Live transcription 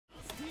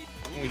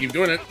keep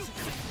doing it.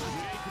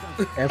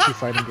 Every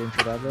fighting game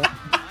for that, bro.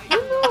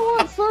 You know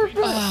what,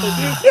 Surfer?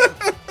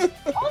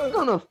 I'm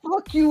gonna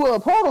fuck you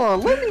up. Hold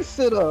on, let me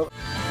sit up.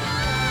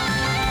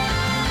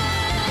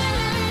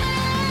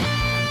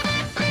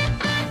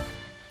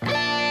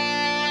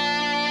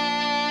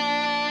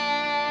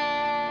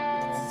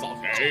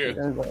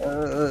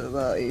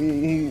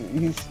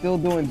 He's still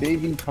doing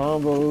baby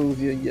combos.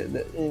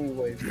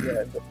 Anyways,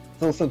 yeah.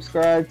 So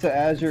subscribe to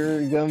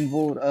Azure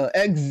Gumboard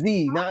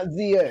XZ, not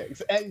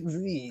ZX.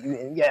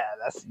 XZ. Yeah,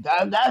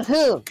 that's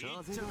him.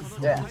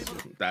 Yeah.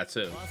 That's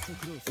him.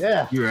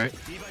 Yeah. You're right.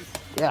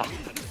 Yeah.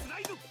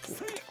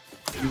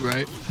 You're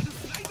right.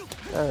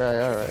 All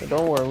right.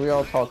 Don't worry. We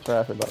all talk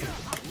trash about it.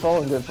 It's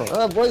all in good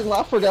fun. Boys,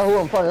 I forgot who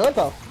I'm fighting. What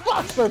the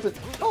fuck, Serpent?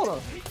 Hold on.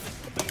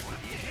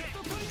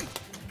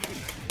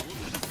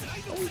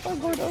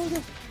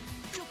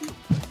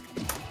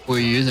 What are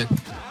you using?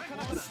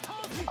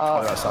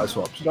 I got side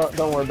swaps.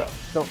 Don't worry about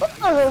it.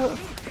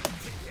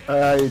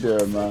 How you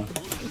doing, man?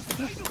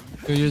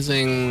 You're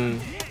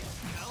using...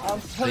 I'm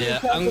turning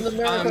Captain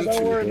America.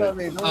 Don't worry about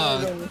me. Don't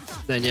worry about me.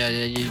 Then yeah,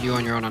 you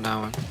on your own on that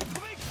one.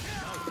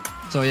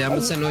 So yeah, I'm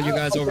gonna send all you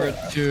guys over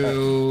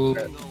to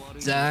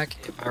Zach.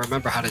 If I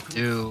remember how to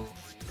do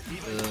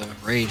the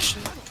rage.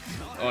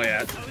 Oh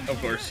yeah, of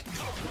course.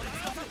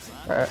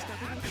 Alright.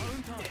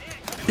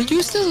 Did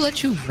you still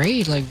let you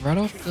raid like right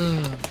off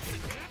the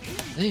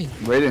thing?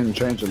 Raiding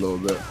changed a little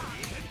bit.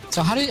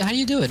 So how do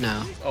you do it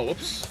now? Oh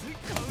whoops.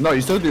 No,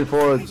 you still do /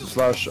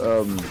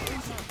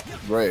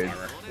 raid.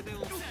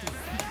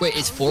 Wait,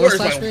 it's / Where's raid,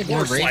 my not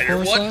war raid slider?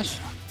 / What?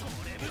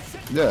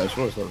 Yeah, it's /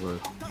 raid.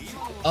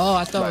 Oh,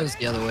 I thought it was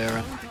the other way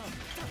around.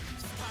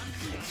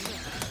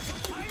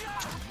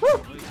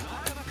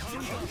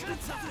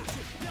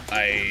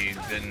 I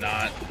did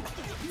not.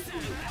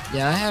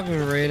 Yeah, I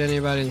haven't raided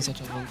anybody in such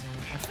a long time.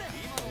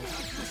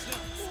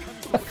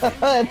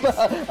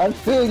 I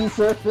feel you,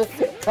 Surfer.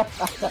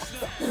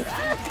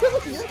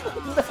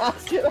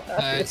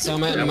 Alright, so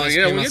I'm at my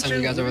screen, I'll send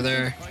you guys over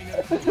there.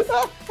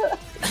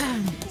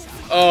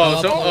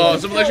 Oh,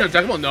 simulation of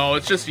Tecmo? No,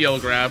 it's just yellow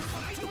grab.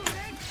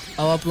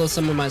 I'll upload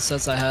some of my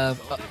sets I have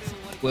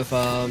with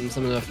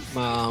some of the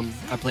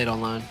I played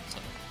online. So.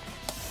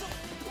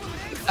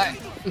 Alright,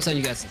 I'm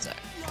sending you guys to Zach.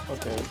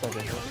 Okay, a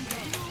second.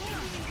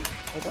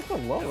 Wait, that's a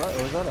low, right?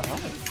 Or is that a high?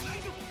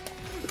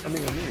 I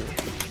mean, a medium.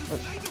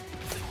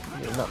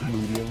 Yeah, not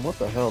medium. What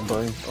the hell,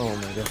 brain? Oh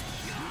my god.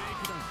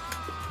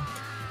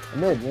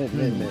 Mid.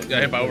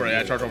 Yeah, hit by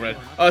overhead. I charge overhead.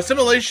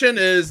 Simulation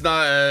is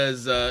not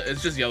as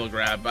it's just yellow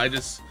grab. I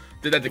just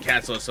did that to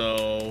cancel it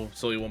so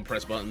you won't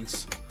press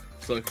buttons,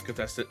 so I could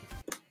test it.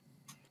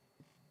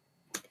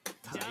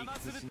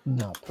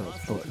 Not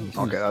press buttons.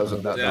 Okay, that was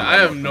that. Yeah, I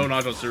have no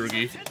knowledge on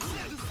Tsurugi.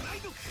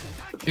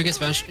 You can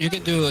special. You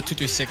can do a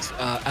 226.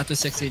 After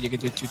 60, you can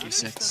do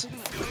 226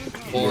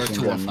 or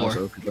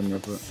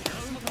 214.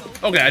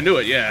 Okay, I knew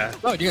it. Yeah.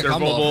 Oh, you get they're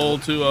combo. vulnerable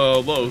to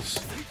lows.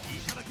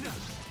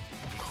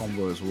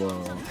 Combo as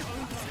well.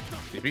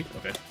 DP?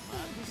 Okay.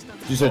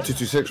 You said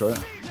 226, right?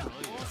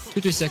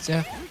 226,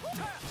 yeah.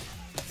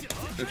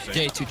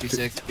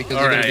 J226 because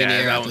they're gonna be in the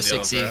air after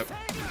 60.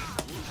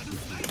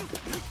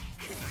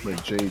 Wait,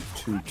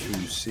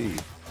 J22C.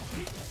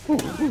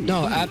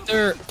 No,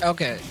 after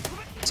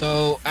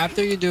so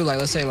after you do like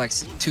let's say like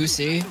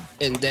 2C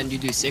and then you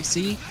do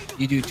 60,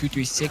 you do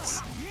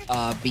 236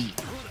 B.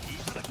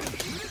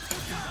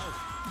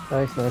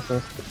 Nice.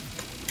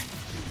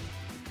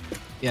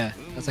 Yeah,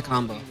 that's a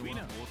combo. Wait,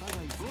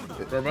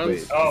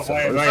 Oh,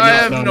 wait, I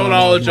have no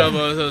knowledge of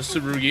a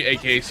Tsurugi,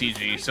 aka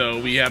CG, so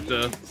we have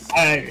to.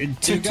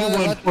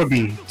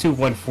 214B.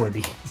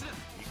 214B.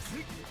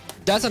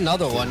 That's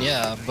another one,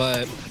 yeah,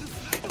 but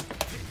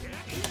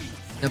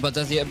he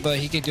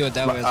could do it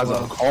that way as as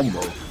well. a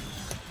combo.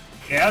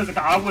 Yeah,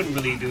 I wouldn't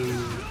really do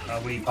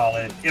what do you call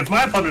it? If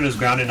my opponent is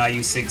grounded and I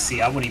use 6C,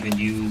 I wouldn't even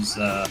use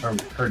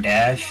her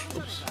dash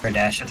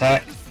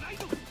attack.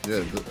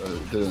 Yeah,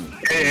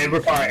 It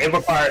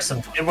requires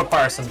some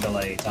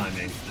delay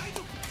timing.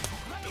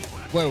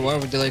 Wait, what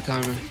would delay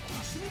timing?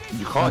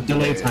 you can't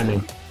Delay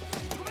timing.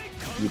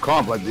 You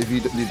can't, but if you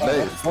delay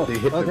it, they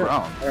hit the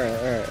ground.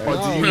 Alright. Or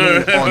do you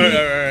use it on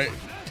Alright.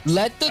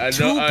 Let the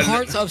two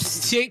parts of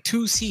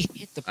 2C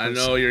hit the person.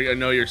 I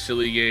know your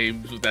silly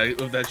games with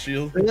that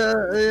shield. Yeah,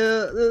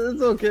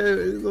 it's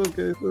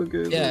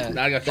okay. Yeah,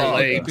 Now I got that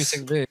legs.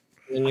 Then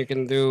you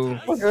can do.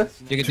 Okay.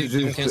 You can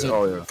do cancel.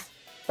 Oh yeah.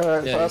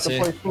 Alright, Yeah, so I have to see.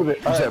 play through it.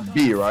 You said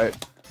B,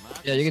 right?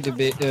 Yeah, you can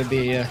do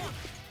B, yeah.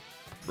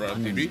 Bro,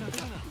 DP.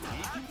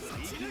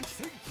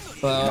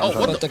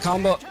 But the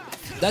combo,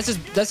 that's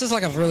just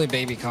like a really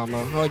baby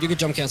combo. Oh, you can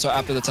jump cancel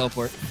after the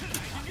teleport.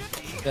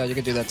 Yeah, you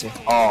can do that too.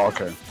 Oh,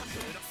 okay.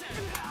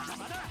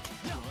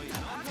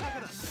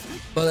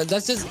 But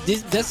that's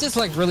just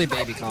like really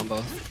baby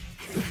combo.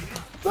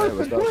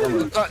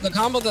 The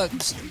combo that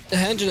the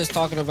engine is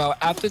talking about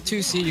after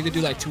 2C, you could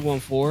do like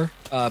 214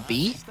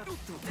 B.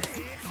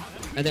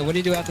 And then what do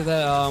you do after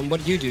that?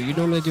 What do? You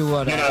normally do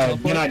what?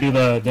 Then I do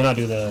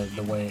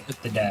the way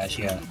the dash,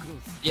 yeah.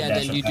 Yeah, The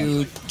then dash you attack.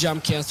 do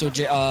jump cancel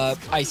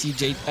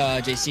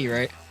JC,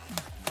 right?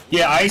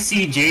 Yeah, I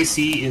see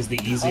JC is the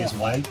easiest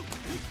one.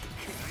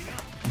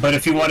 But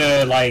if you want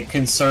to like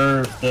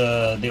conserve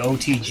the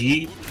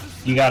OTG,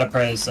 you gotta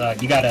press.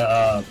 You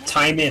gotta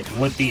time it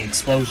with the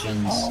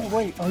explosions. Oh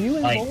wait, are you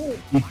in Like gold?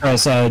 you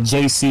press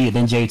JC and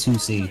then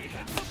J2C,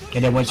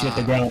 and then once you hit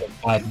the ground,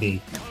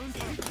 5B.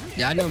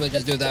 Yeah, I normally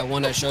just do that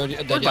one I showed you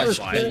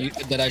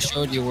that I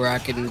showed you where I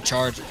can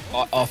charge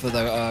off of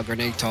the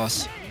grenade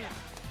toss.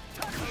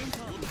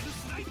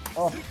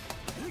 Oh,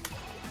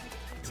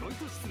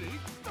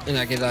 And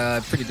I get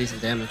pretty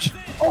decent damage.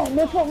 oh,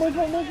 no fault, no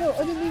fault, no fault.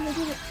 I didn't mean to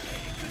do it.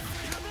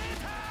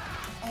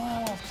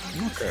 Oh,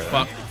 Okay.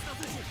 Fuck.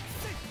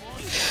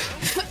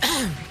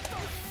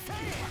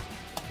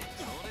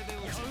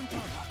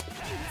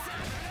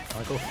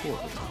 I go for it.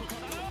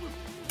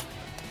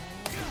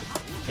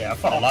 Yeah, I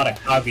fought a lot of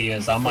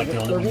Kaguyas. I'm like the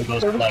only one who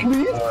goes for like.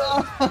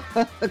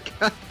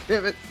 God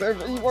damn it,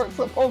 Server, you weren't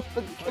supposed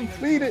to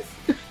complete it.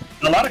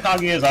 A lot of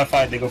Kaguyas I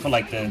fight, they go for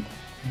like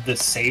the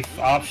safe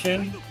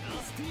option.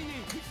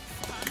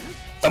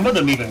 Some of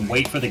them even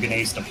wait for the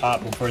grenades to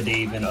pop before they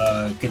even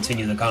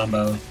continue the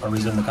combo or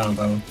resume the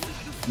combo.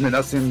 I mean,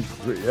 that seems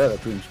pretty, yeah,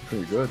 that seems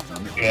pretty good. I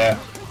mean, Yeah.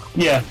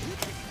 Yeah.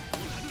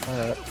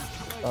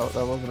 Oh,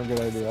 that wasn't a good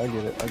idea. I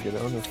get it. I get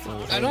it. I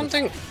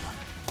understand.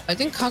 I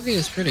think Kaguya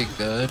is pretty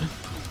good.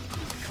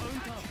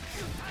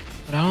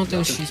 But I don't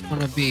think she's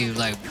gonna be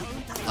like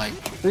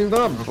She's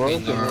not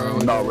broken.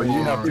 no, when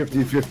you have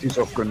 50-50s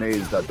of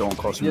grenades that don't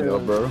cost me a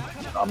bro,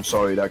 I'm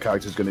sorry, that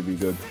character's gonna be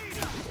good.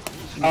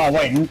 Oh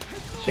wait,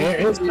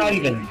 it's not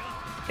even.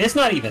 It's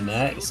not even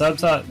that.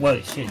 Sometimes,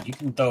 what shit? You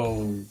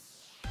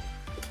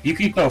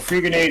can throw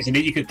free grenades and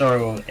then you could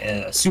throw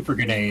super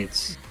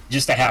grenades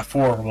just to have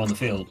 4 of them on the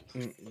field.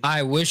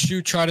 I wish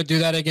you try to do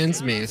that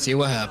against me and see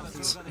what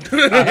happens.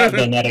 I have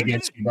done that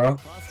against you, bro.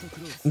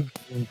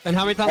 And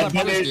how many times I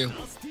punished you?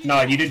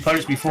 No, you didn't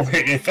punish me for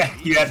it. In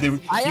fact, you had to.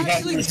 I you had to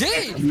actually respect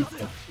did. the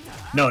neutral.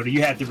 No,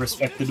 you had to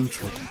respect the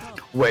neutral.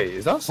 Wait,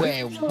 is that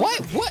Wait, what?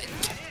 What?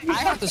 I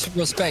have to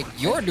respect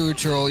your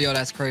neutral. Yo,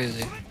 that's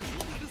crazy.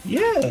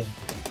 Yeah.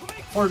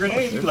 4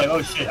 grenades, you'd be like,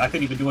 oh shit, I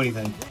couldn't even do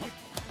anything.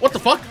 What the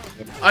fuck?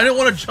 I didn't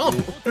want to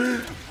jump.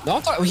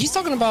 No, he's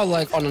talking about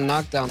like on a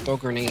knockdown, throw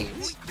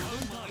grenades.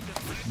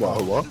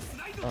 What?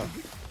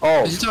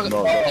 Oh, He's talking,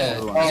 no, yeah,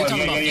 no, he's no.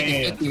 talking about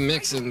yeah. 50-50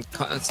 mix and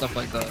stuff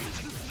like that.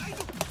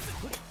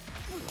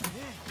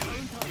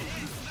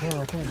 Yeah,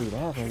 I can't do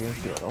that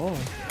against you at all.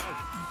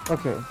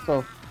 Okay,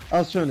 so I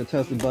was trying to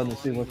test the button to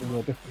see what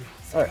can do.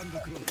 Alright.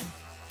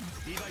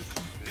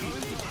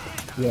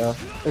 Yeah,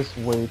 it's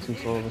way too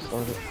slow to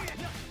start it.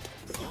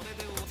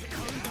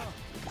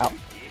 Ow.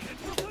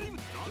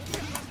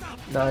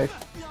 Nice.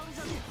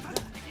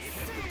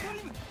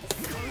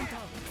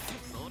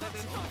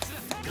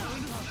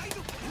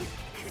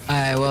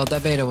 Alright, well, the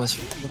beta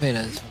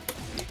is.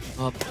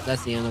 Oh,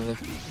 that's the end of it.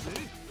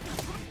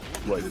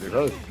 Wait, did it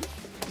go?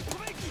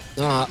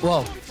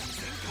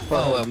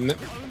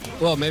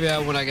 Well, maybe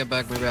when I get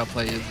back, maybe I'll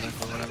play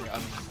Izak or whatever. I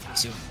don't know. We'll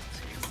see.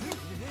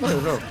 I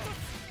don't know.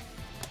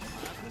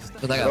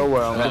 But I got. Oh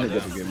well, I'm gonna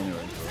get the game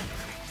anyway.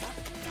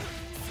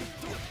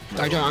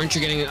 Aren't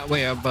you getting?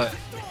 Wait, but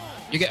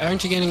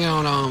aren't you getting it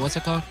on what's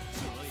it called?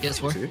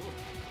 PS4. See?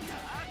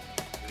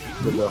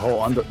 The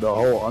whole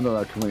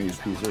Undernight community is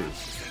PC.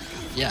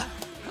 Yeah,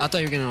 I thought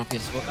you were getting it on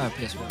PS4.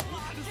 PS4.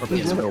 Or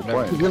He's PS4. gonna-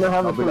 whatever. he's gonna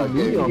have I'll it be for like,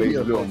 me yeah, on you do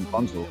it PS4. on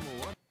console.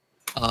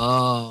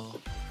 Oh.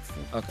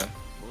 Okay.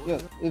 Yeah,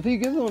 if he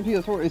gets it on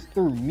PS4, it's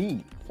through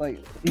me. Like,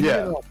 he's Yeah.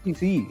 getting it on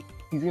PC.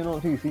 He's getting it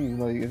on PC.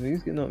 Like, if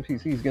he's getting it on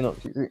PC, he's getting it on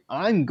PC.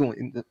 I'm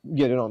going to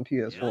get it on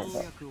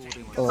PS4.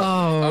 Oh.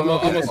 I'm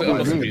almost I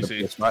on think the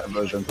PC. PS5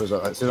 version,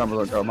 because since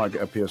I might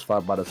get a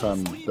PS5 by the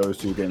time those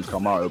 2 games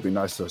come out, it'll be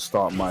nice to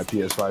start my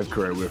PS5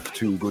 career with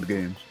 2 good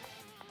games.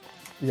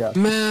 Yeah.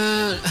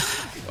 Man,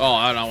 Oh,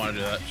 I don't want to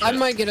do that. I Shit.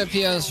 might get a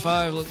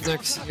PS5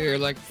 next year,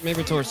 like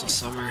maybe towards the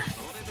summer.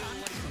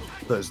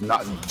 Because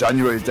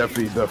January is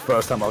definitely the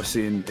first time I've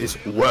seen it's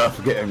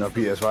worth getting a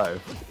PS5.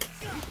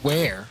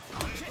 Where?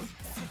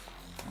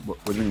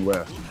 What do you mean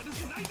where?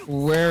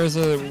 Where is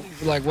it?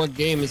 Like, what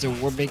game is it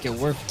make it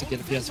worth to get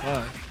a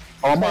PS5?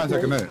 Oh, mine's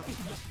like a minute.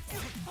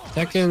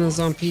 Tekken is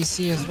on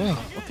PC as well.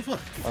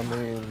 I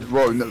mean,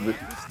 Well, no,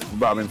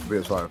 but I mean for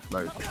PS5.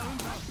 Like,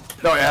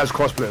 no, it has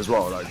crossplay as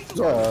well. Like,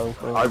 so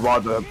yeah. I'd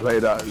rather play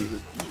that.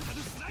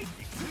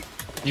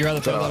 You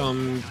rather play that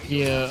on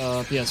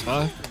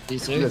PS5,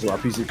 PC? Yes, my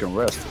PC can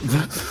rest.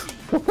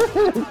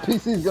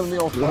 PC's gonna be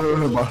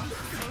on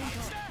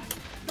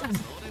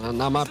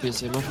Not my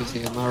PC. My PC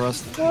is not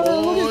rusted.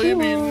 Oh, you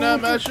mean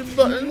not mashing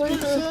buttons?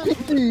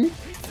 PC.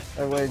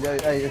 Hey, wait,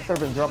 hey,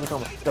 Serpent, drop the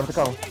combo. Drop the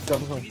combo. Drop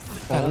the combo.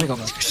 Let me go.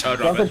 Oh, Drop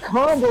drop the it.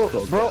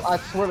 combo! Bro, I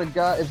swear to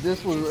God, if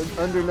this was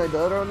under the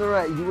other on the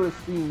right, you would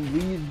have seen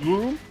Lee's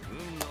room.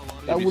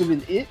 That would have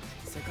been it.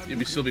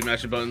 You'd still be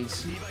mashing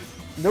buttons.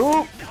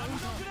 Nope.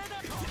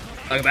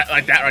 Like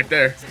that right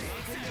there.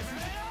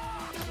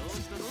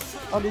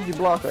 How did you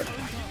block it?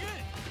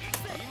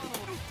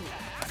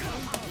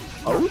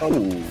 Oh,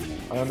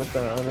 I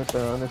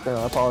understand.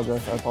 I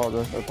apologize. Hold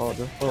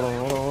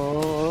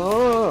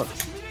on.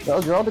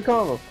 I'll drop the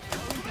combo.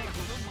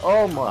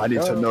 Oh my god. I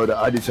need to know that.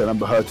 I need to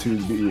remember her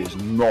 2B is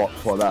not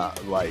for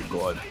that. Like,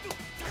 God.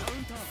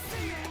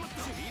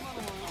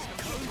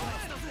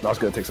 That's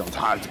gonna take some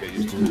time to get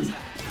used to.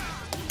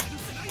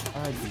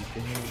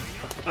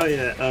 Oh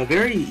yeah, a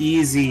very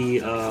easy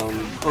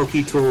OP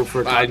tool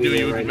for I knew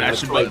you right would now.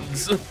 mash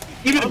buttons.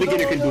 Even a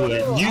beginner can do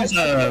it.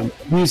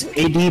 Use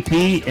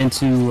ADP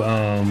into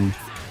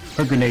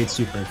her grenade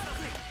super.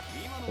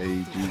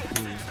 ADP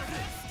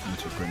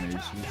into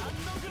grenades.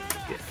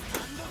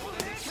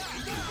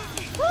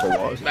 So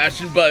what?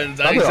 Mashing buttons,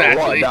 That's a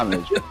lot of exactly.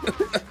 damage.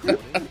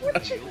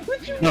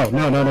 No,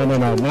 not in the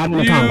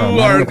You combo. Not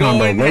are in the combo.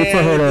 going Wait for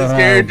ham her with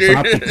to this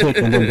drop the character. kick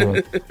and then do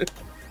it.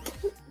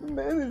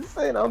 Man is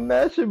saying I'm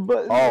mashing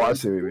buttons. Oh, I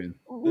see what you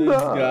mean.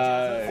 Nah,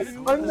 Guy.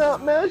 I'm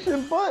not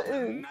mashing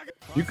buttons.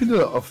 You can do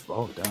it off.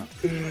 Oh, damn.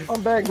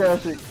 I'm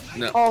backdashing.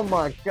 No. Oh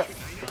my god.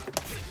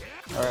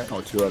 Alright.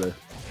 Oh, too early.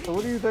 So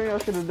what do you think I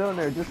should have done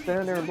there? Just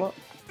stand there and block?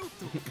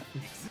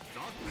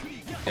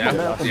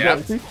 Yeah. I'm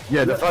Yeah. see?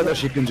 Yeah, the fact that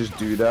she can just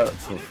do that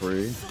for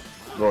free.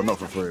 Well, not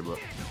for free, but.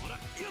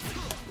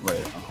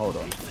 Wait, hold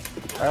on.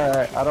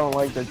 Alright, I don't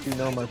like that you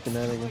know my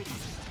shenanigans.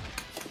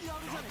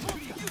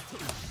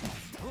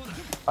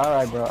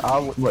 Alright,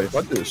 bro. Wait, if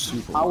I do a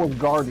super. I was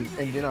guarding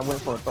and then I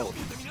went for a throw.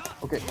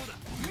 Okay.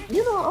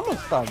 You know, I'm gonna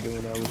stop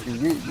doing that with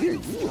you.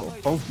 You're a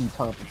funky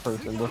type of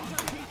person, bro.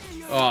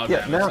 Oh,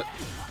 Yeah, damn, now. that's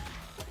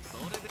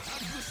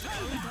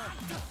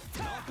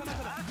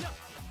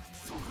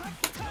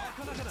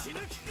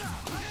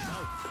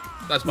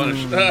That's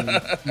punished.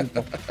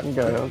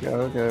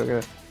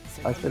 Okay.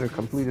 I should have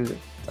completed it.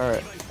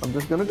 Alright, I'm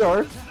just gonna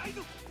guard.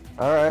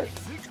 Alright.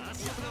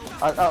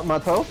 Out my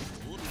toe.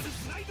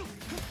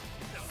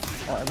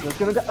 I'm just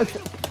gonna go.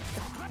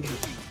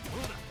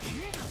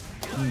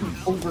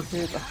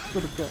 Overhead. I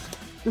should have got.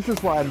 This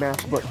is why I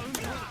mashed button.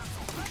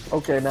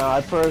 Okay, now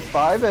I pressed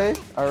 5A.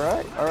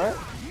 Alright.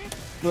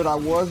 But I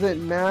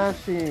wasn't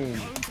mashing.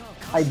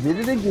 I did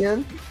it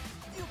again.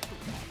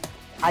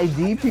 I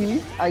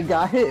DP. I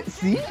got hit.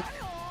 See?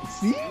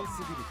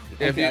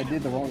 Okay, I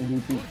did the wrong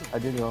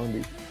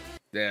DP.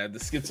 Yeah, the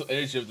schizo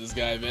energy of this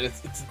guy, man,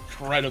 it's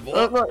incredible.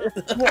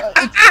 It's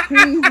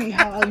crazy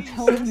how I'm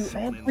telling you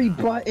every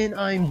button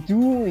I'm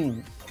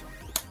doing.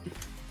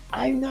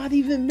 I'm not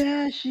even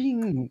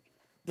mashing.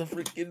 The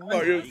freaking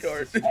Mario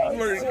Kart.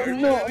 Mario Kart.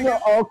 No,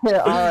 okay,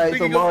 alright,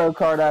 so Mario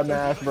Kart I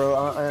mashed, bro.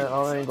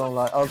 I ain't gonna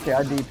lie. Okay,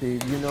 I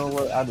DP'd. You know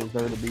what? I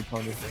deserve to be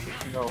punished.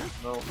 No.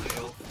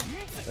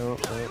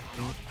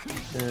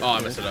 Oh,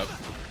 I messed it up.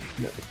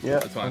 Yeah,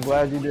 That's fine. I'm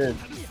glad you did.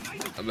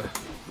 I'm-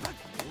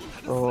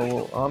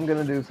 So, I'm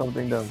gonna do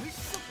something dumb.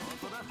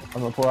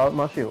 I'm gonna pull out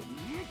my shield.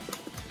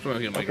 trying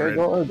to get my Okay, grid.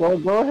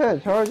 go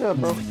ahead. Charge up,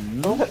 bro.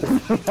 Go ahead.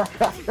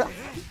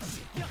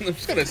 I'm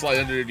just gonna slide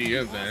under the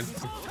DMs, man.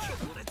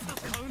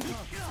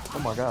 Oh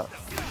my god.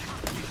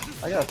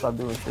 I gotta stop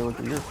doing shit with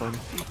your phone.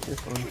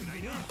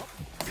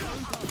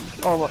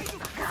 Oh my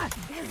god,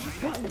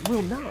 that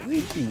will not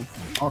reach you.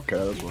 Okay,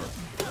 that's what.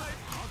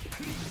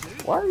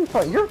 Why are you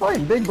fighting? You're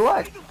fighting Big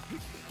Black.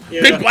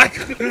 Yeah. Big Black!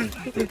 I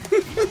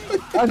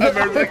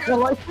remember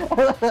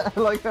that.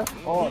 like that.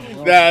 Oh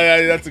no.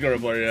 Yeah, that's a good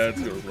player. Yeah, that's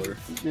a good player.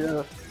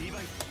 Yeah.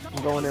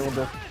 I'm going in with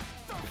this.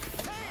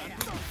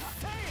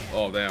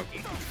 Oh, damn.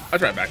 I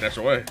tried back dash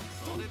away.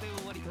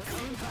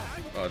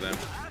 Oh, damn.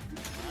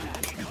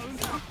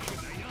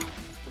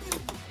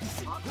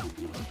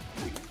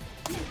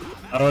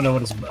 I don't know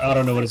what his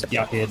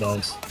Yakuya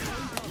does.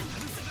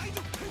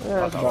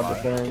 Yeah, it's about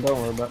the same. Don't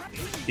worry about it.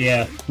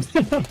 Yeah.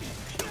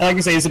 Like I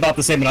say, it's about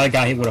the same, and I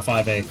got hit with a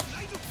 5A.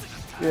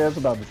 Yeah, it's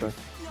about the same.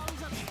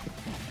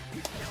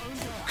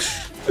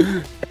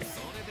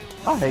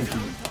 I hate you.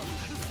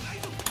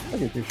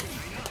 Look at you.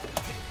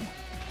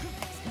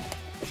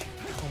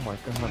 Oh my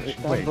god. Wait,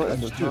 button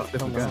let's does do not it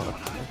different come gun. out.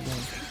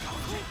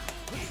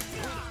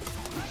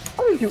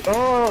 How did you?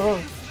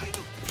 Oh.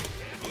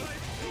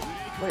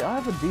 Wait, I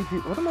have a DP.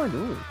 What am I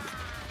doing?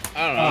 I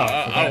don't know.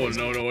 I wouldn't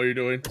know what you're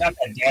doing. Not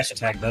that dash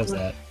attack does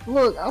that.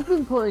 Look, I've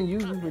been playing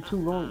Yuzu for too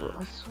long, bro.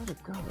 I swear to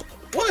God.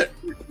 What?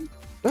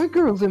 That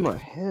girl's in my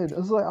head.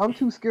 It's like I'm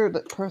too scared to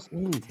press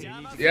anything.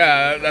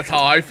 Yeah, that's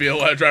how I feel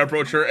when I try to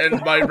approach her, and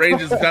my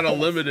range is kind of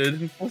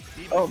limited.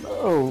 Oh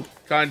no.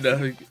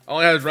 Kinda.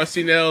 Only has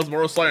Rusty Nails,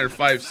 Moral Slider,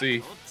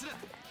 5C.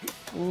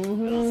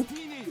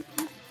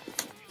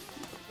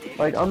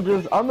 Like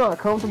I'm not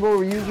comfortable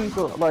with using,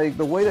 so like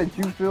the way that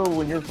you feel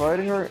when you're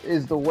fighting her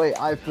is the way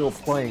I feel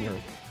playing her.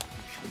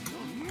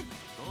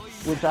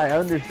 Which I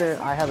understand,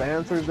 I have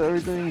answers to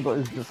everything, but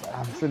it's just,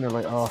 I'm sitting there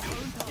like, oh.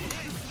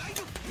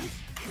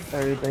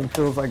 Everything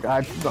feels like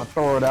I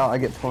throw it out, I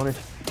get punished.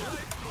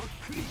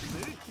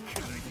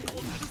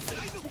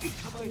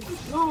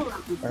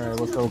 Alright,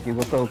 what's okay?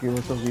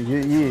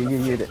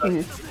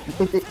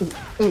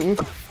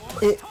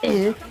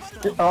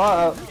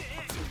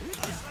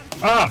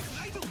 Yeah.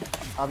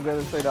 I'm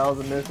gonna say that was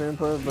a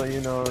misinput, but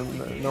you know,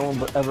 no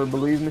one ever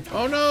believed me.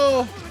 Oh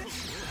no!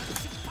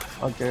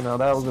 Okay, now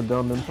that was a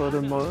dumb input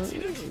in mine.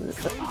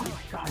 Oh my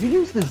god, he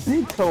used his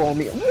big toe on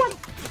me. What?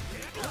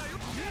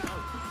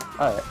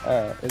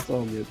 Alright. It's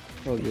all good.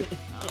 It's all good.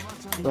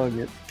 It's all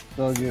good. It's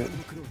all good.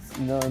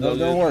 No, all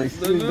don't worry.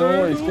 good.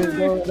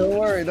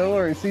 Don't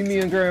worry. See me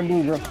in Grand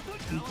Blue, bro.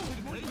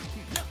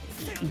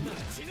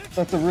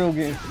 That's a real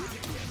game.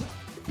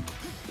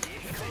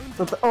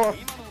 Oh.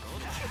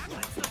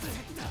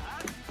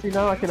 See,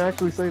 now I can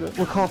actually say that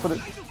with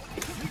confidence.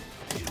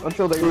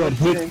 Until they I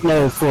hit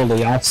low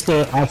fully. I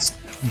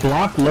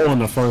blocked low on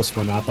the first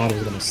one. I thought it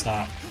was gonna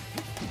stop,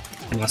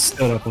 and I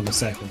stood up on the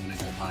second one and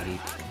got bodied.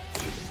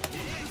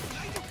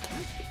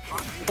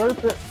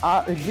 First,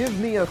 give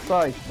me a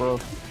sight, bro.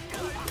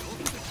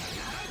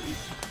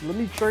 Let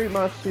me trade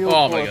my shield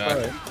Oh for my a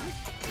god.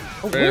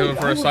 scythe. Ready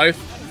for a scythe?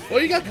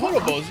 Well, you got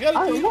Konobo's. You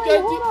gotta do.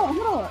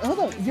 Hold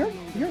on.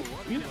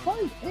 Your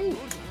fight ain't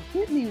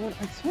hit me when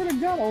I swear to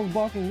God I was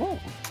blocking low.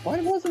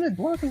 Why wasn't it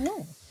blocking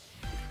low?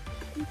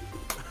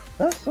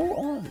 That's so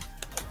odd.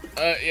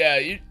 Yeah,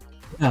 you.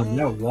 That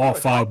wall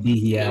 5B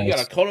he has. You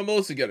got a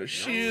Konomos, you got a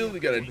shield, you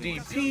got a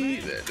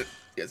DP.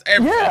 Yes,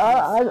 everything.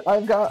 Yeah,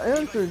 I've got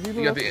answers.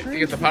 You got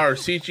the power of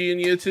CG in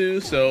you too,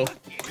 so.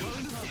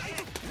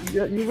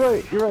 Yeah, you're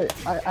right.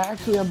 I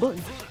actually have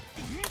buttons.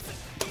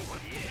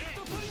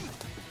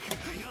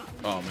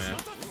 Oh man.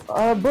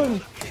 I have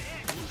buttons.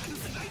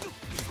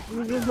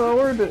 It's just not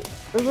worth it.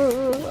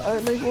 I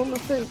make one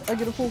mistake, I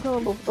get a full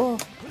combo. Oh,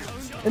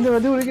 and then I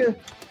do it again.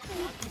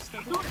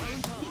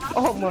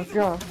 Oh my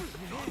god.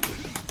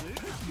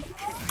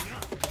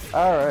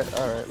 Alright,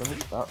 let me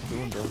stop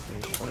doing those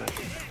things.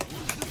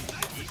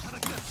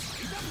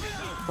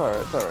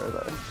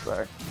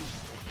 Sorry.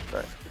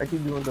 I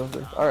keep doing those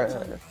things. Alright.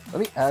 Let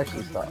me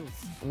actually stop.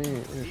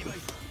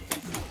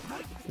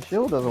 The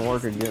shield doesn't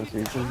work against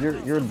you because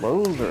your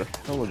lows are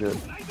hella good.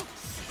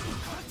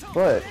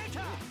 But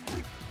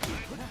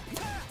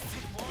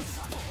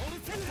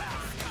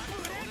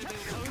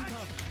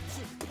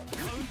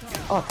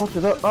oh, I fucked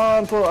it up. I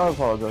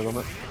apologize on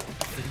it.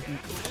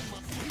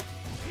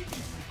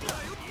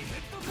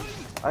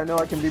 I know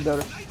I can be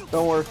better.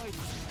 Don't worry.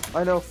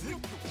 I know.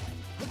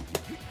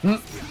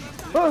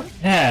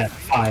 Yeah,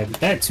 5.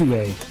 That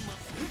 2A.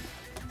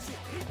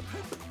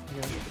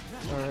 Yeah.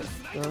 Alright.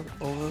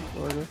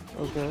 Over.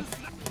 Okay.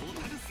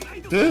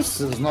 This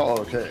is not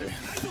okay.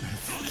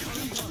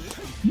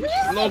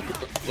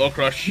 Low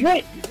crush.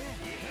 What?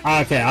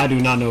 Okay, I do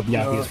not know if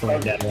Yappy is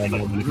playing that right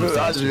now.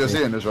 Actually, you're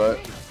seeing this, right?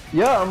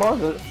 Yeah, I'm on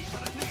it.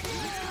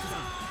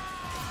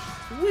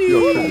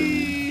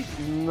 Whee!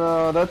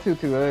 No, that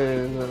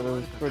 2-2A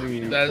is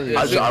pretty.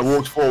 Azure, I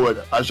walked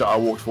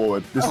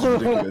forward. This is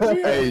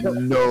ridiculous. Hey,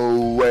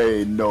 no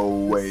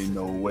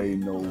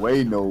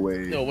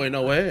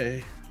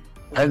way.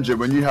 Engine,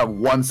 when you have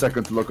 1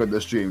 second to look at the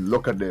stream,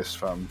 look at this,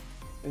 fam.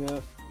 Yeah.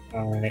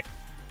 Alright.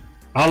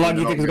 How long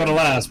do you think it's gonna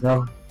last,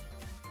 bro?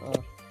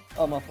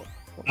 Oh, my fault.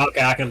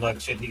 Okay, I can look.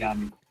 Shit, he got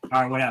me.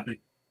 Alright, what happened?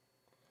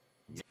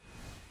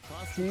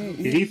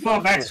 Did he fall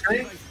back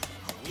straight?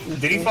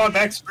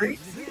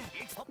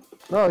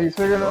 No, he's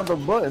figuring out the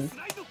button.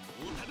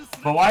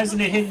 But why isn't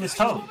it hitting his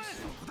toes?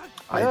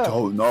 I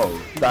don't know.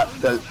 That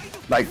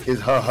like, is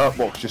her hurt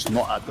box just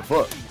not at the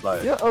foot?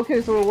 Like, Yeah,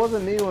 okay, so it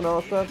wasn't me when I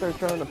was sat there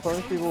trying to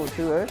punch people with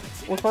 2A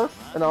with her,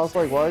 and I was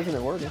like, why isn't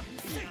it working?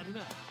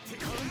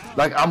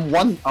 like I'm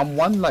one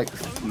like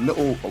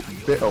little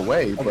bit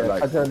away, but Okay,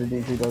 like, I tried the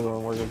DP,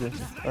 doesn't work. Okay.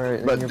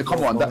 Alright. but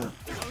come on,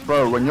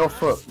 bro, when your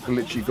foot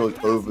literally goes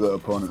over the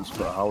opponent's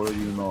foot, how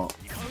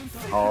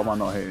am I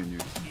not hitting you?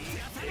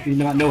 You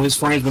not know his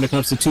frames when it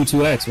comes to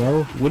 2-2X,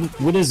 bro.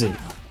 What is it?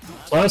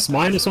 Plus,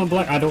 minus on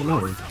black? I don't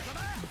know.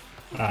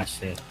 Ah,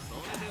 shit.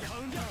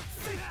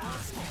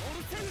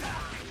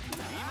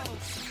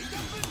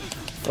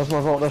 That's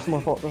my fault.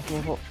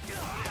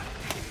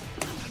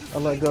 I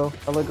let go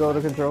of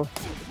the control.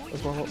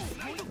 That's my fault.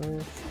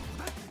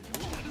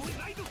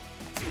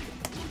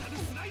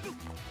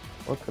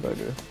 What could I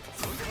do?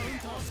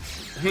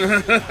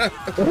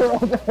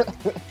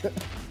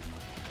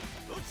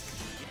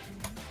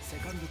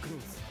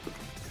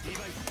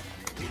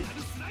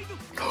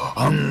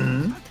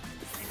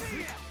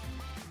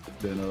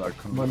 Didn't know that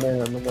coming. My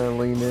man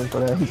leaned in for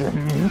that.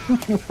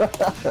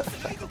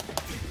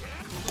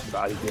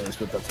 I didn't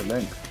expect that to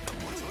link.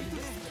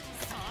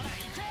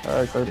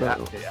 Alright, so It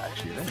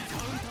actually linked.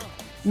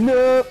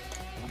 no.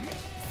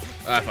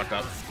 I fucked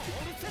up.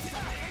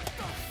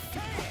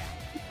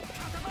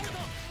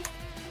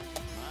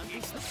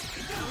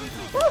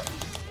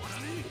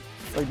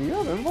 Wait, do you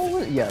have involved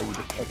with it? Yeah, you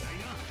do. Okay.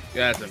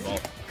 Yeah, that's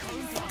involved.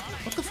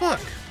 What the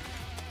fuck?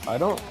 I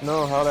don't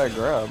know how that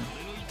grabbed.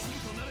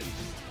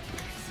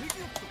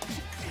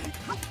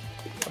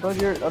 I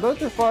thought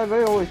your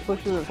 5A always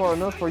pushes it far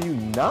enough for you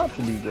not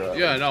to be grabbed.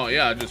 Yeah, no,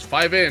 yeah, just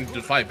 5A and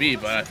just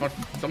 5B, but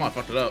somehow I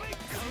fucked it up.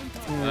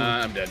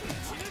 I'm dead.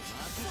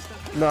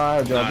 No, I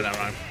had dropped never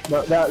mind.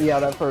 No,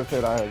 that first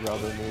hit I had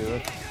dropped it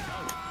either.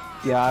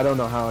 Yeah, I don't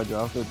know how I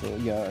dropped it, but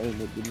yeah, it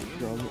didn't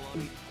drop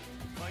it.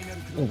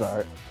 It's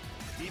alright.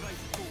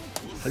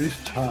 At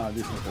least try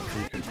this like a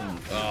freaking thing.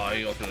 Oh,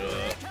 you go through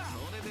the...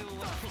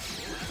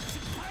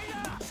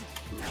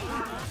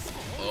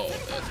 Oh,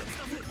 that's...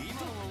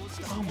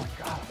 Oh my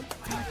god.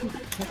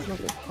 That's not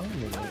the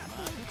timing, man.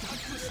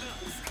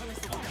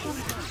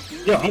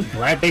 Yo, I'm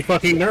glad they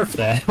fucking nerfed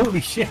that.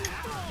 Holy shit.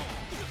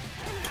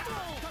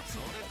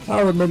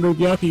 I remember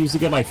Byakuya used to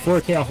get like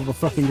 4K off of a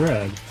fucking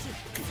grab.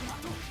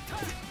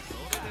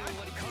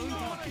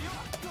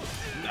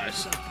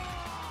 Nice.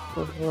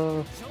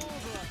 Are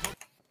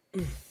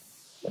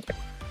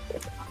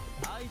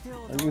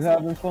you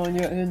having fun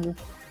yet, Henry?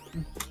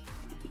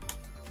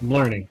 I'm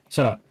learning.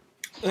 Shut up.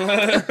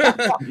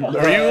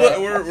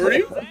 Were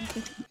you?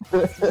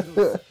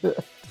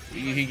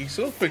 He can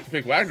still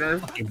pick Wagner.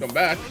 Come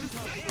back.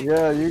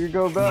 Yeah, you can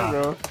go back,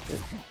 bro.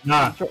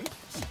 Nah.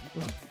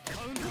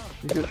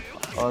 You could,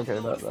 okay,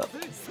 that.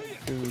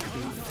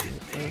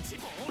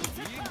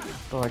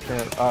 Oh, I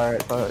can't.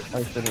 Alright,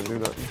 I shouldn't do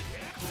that.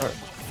 Alright.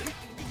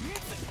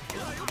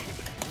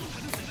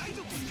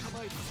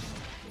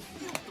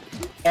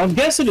 I'm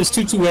guessing it's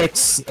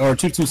 22X or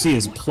 22C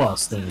is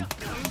plus then.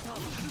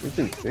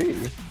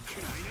 22C?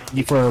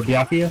 You for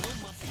Byakuya?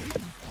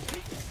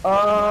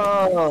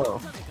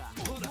 Oh!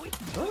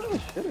 Oh,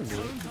 shit, dude.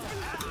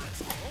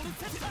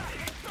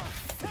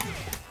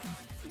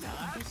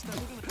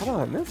 How did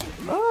I miss it?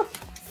 Ah!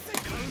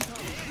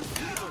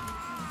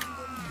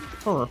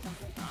 Huh.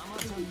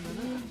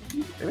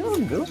 Maybe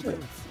I'm doing it.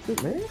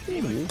 Dude, maybe I can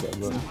use that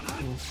button.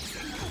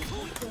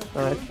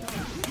 Alright.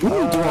 We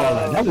didn't do all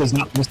that. That was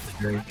not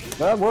necessary.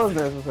 That was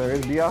necessary.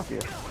 It's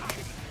Byakuya.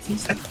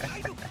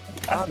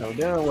 I know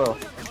damn well.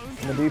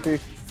 I'm a DP.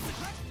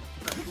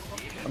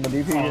 I'm a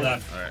DP. All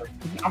that.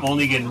 I'm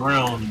only getting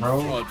round,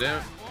 bro. Oh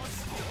damn.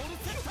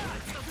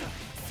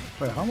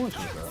 Wait, how much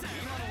was that?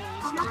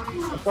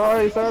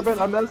 Sorry,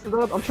 Serpent. I messed it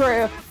up. I'm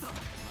trash.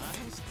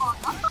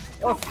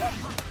 Oh.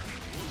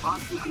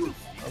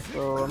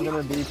 So I'm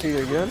gonna DP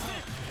again.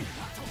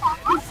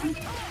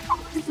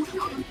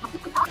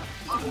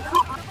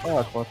 Oh,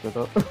 I fucked it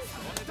up.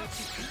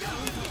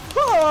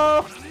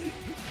 Oh!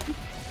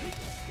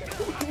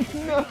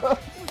 No.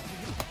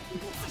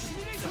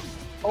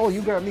 Oh,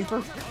 you got me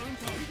first.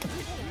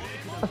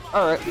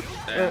 Alright.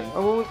 I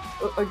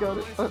got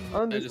it. I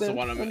understand.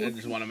 I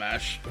just want to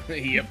mash.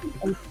 Yep.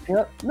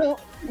 Yep. No.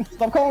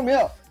 Stop calling me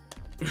out.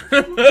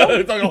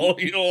 It's like a whole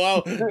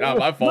while. Not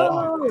my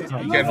fault. You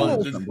can't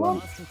hold it.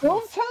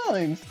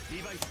 Sometimes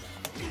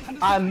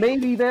I may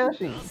be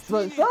dashing,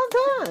 but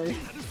sometimes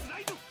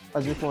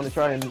I just want to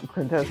try and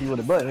contest you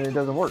with a button and it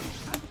doesn't work.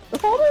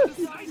 That's all it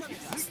is.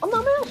 I'm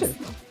not mashing.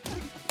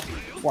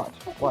 Watch.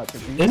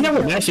 Isn't that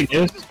what mashing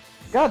is?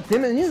 God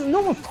damn it,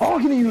 no one's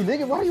talking to you,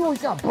 nigga. Why you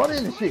always got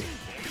button and shit?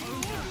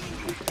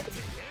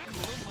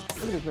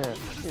 Look at this man.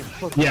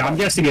 Yeah, I'm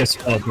guessing it's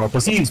bro,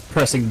 because he's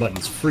pressing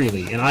buttons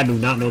freely, and I do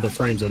not know the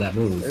frames of that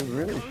move. It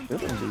really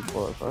shouldn't be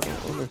plus. I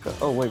don't understand.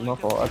 Oh wait, my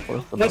fault. I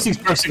pressed the Unless he's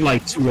pressing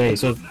like 2A,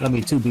 so I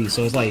mean 2B,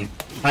 so it's like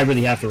I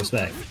really have to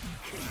respect.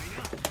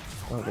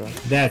 Okay.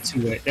 That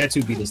 2A, that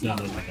 2B does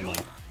not look like a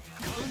light.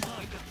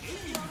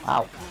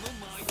 Ow.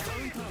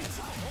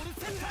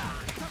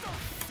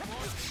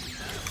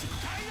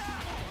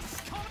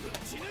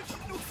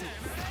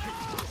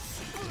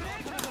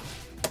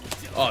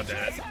 Oh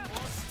damn.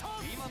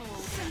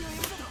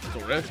 Go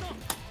red.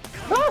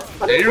 Ah,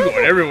 Yeah, you're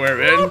going everywhere,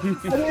 man. I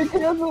didn't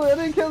cancel it.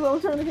 I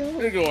was trying to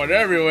cancel You're it. going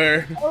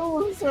everywhere. I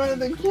was trying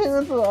to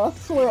cancel. I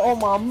swear on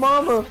my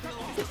mama.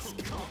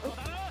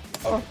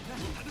 Oh.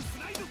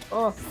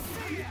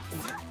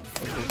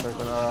 Okay,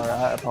 alright,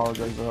 I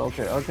apologize, bro.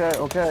 Okay.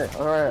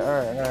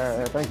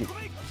 Alright. Thank you.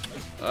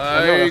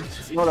 Alright.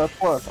 No, that's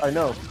plus. I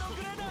know.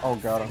 Oh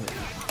god, I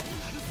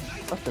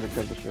should have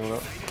kept the shield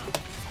up.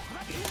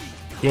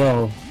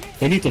 Yo,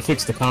 they need to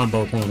fix the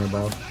combo counter,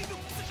 bro.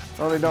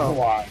 No, they don't.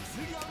 Why?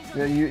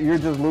 Yeah, you're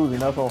just losing.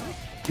 That's all.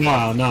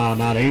 No,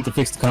 they need to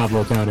fix the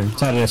combo counter. I'm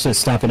tired of that shit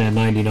stopping at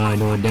 99,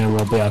 knowing damn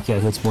well Byakuya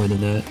hits more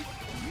than that.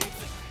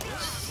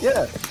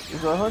 Yeah,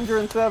 it's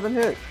 107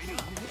 hits.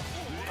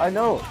 I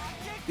know it,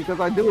 because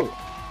I do it.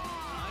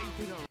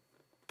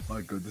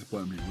 My god, this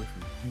button be with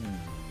me.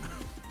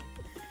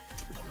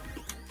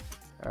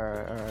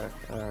 Alright.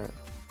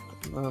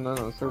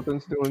 No.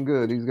 Serpent's doing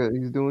good. He's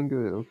doing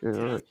good. Okay,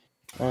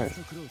 alright.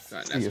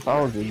 See, if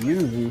I was to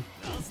use you.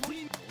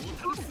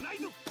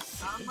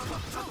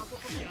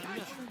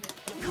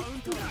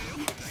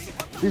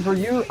 See, for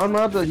you, I'm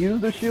about to use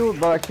the shield,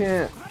 but I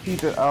can't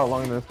keep it out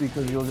long enough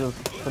because you'll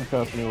just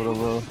contest me with a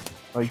low.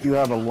 Like, you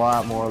have a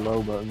lot more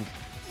low buttons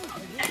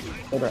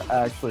that are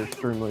actually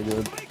extremely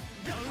good.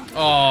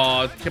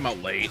 Oh, it came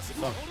out late.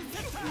 Oh.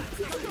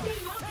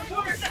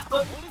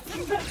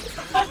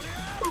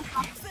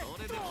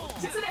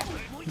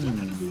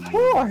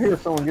 Oh, I hear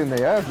someone getting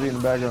their ass beat in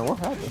the background. What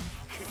happened?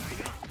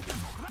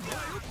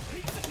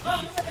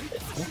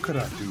 What could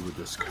I do with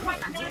this guy?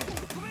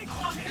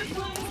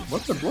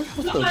 What's the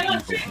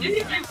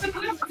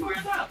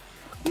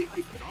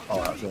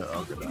Oh, that's it.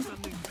 Okay.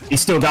 He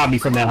still got me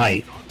from that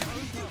height.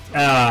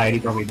 He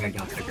brought me back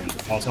down to the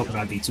ground. I was hoping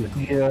I'd be too.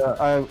 Yeah,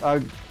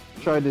 I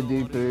tried to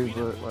DP,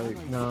 but like,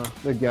 no,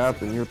 the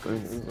gap in your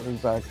thing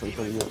is actually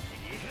pretty good.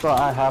 So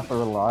I have to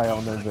rely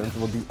on the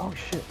invincible D. Oh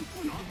shit.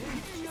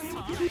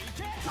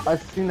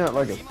 I've seen that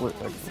like a split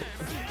second.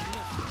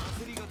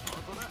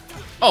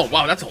 Oh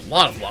wow, that's a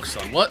lot of blocks,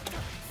 son. What?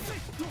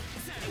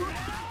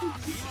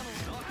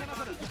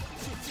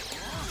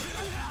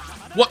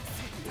 What?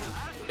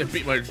 It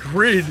beat my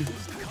grid.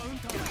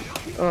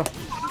 Oh.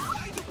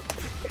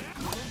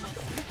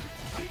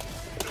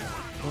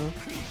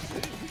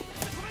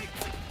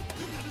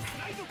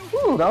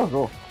 Ooh, that was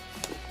cool.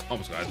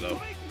 Almost got it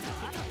though.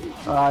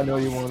 I know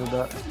you wanted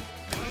that.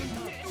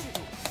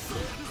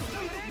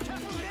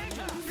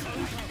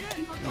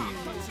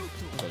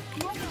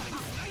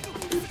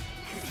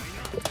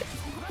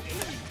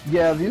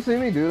 Yeah, if you see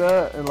me do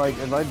that, and like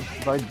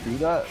if I do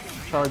that,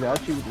 charge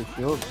at you with the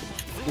shield,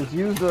 just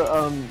use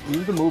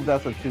the move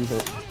that's a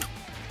 2-hit.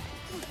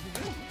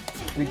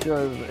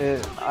 Because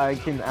I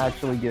can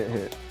actually get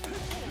hit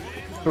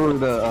through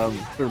the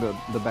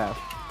bash.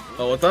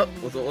 Oh, what's up?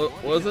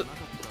 What was it?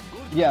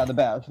 Yeah, the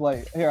bash.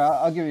 Like here,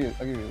 I'll give you.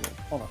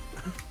 Hold on.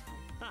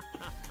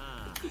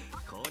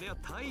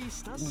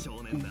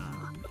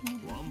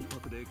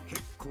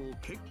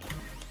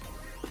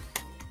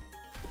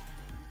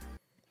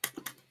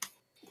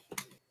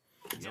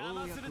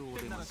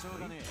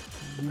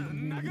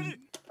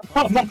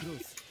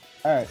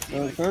 Alright,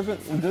 so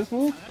Serpent, this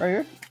move right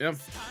here. Yeah.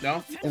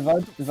 No.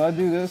 If I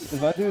do this,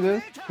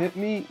 hit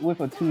me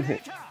with a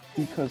 2-hit.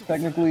 Because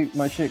technically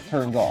my shit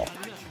turns off.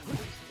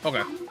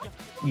 Okay.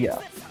 Yeah.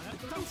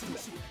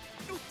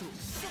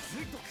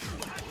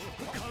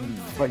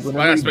 Like I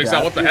gotta space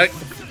out. What the heck?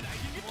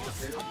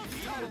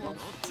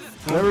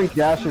 Whenever he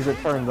dashes, it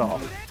turns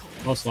off.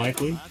 Most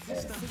likely.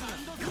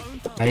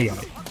 He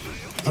got it.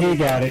 He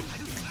got it.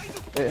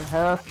 It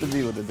has to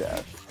be with a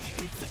dash.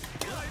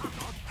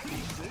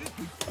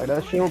 Like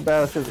that shield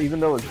bash, even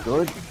though it's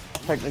good,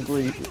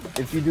 technically,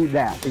 if you do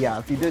that, yeah,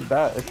 if you did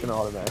that, it's gonna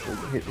automatically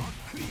hit you.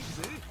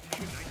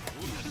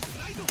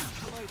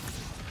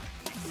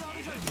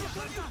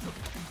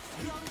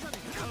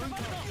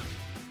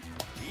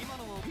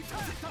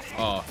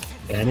 Oh.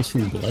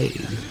 Vanishing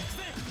blade.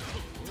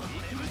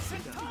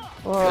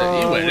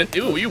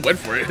 You went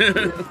for it.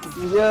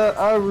 Yeah,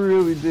 I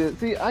really did.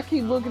 See, I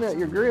keep looking at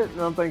your grid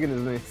and I'm thinking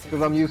it's me.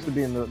 Because I'm used to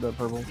being the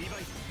purple.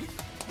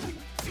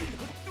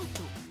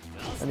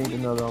 I need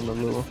another on the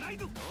lure.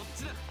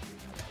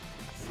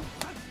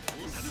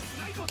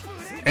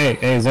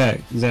 Hey, Zach.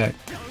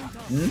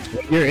 Hmm?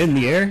 You're in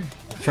the air.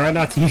 Try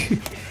not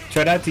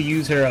to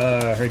use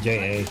her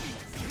JA.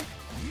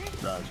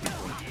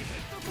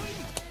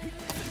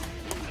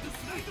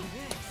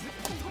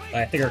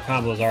 I think her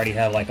combos already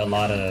have like a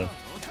lot of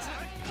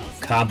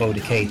combo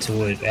decay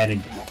to it.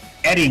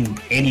 Adding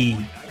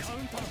any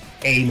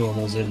A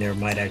normals in there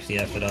might actually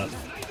F it up.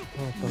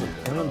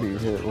 I'm gonna be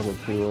hit with a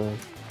 2A.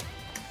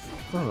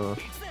 Huh.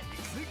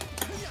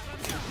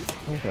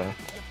 Okay.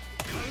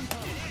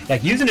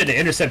 Like using it to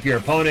intercept your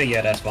opponent,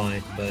 yeah, that's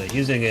fine. But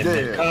using it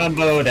in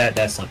combo,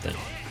 that's something.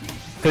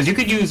 Because you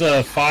could use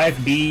a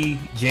 5B,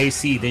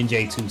 JC, then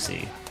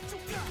J2C.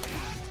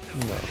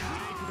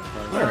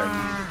 No.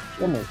 Alright.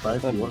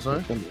 5B what,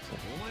 sorry?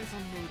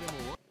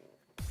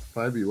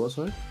 5B what,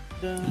 sorry?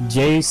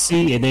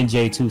 JC and then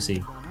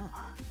J2C.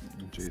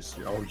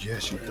 JC. Oh,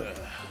 yes, you do.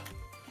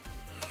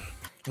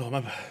 Oh,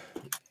 my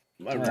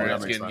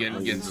brain's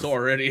getting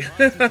sore already.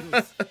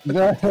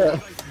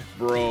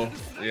 Bro,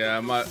 yeah, I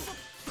might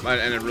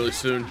end it really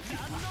soon.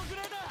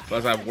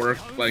 Plus, I have work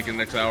like in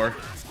the next hour.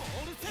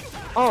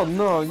 Oh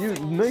no, you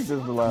make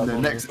this the last The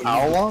one. next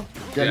hour?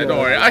 Yeah, don't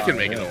worry, I can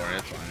make it. Don't worry,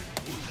 it's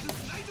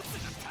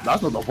fine.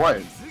 That's not the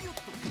point.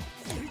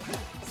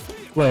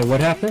 Wait, what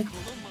happened?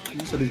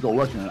 He said he's got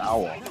work in an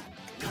hour.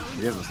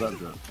 He hasn't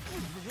slept yet.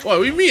 What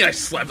do you mean I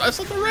slept? I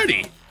slept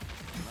already.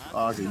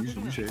 Oh, okay,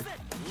 you should.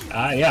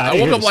 Yeah. I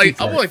woke up like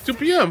 2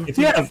 p.m. If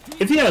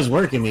he has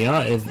work in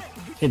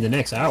the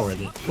next hour,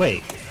 then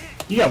wait,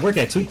 you got work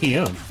at 2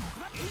 p.m.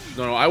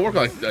 No, I work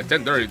like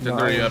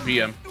 10:30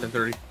 p.m.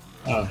 10:30.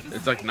 Oh,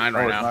 It's like 9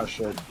 right now.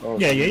 Oh,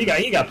 yeah,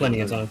 you got plenty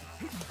of time.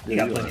 You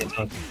got plenty of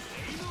time.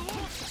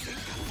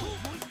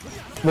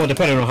 Well,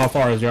 depending on how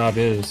far his job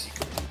is.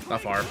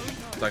 Not far.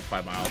 It's like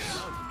 5 miles.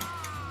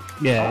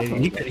 Yeah,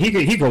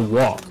 he could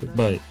walk,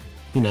 but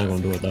he's not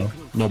gonna do it though.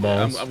 No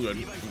balls. I'm good.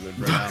 I'm good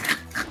right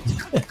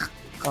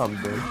now. I'm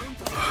good.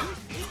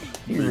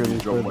 You really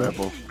don't have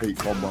a fake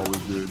combo was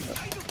good.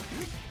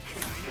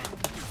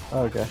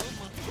 Okay.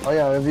 Oh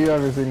yeah, if you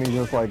ever see me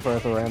just like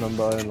press a random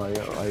button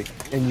like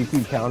and you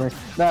keep countering.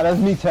 Nah, that's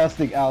me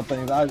testing out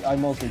things. I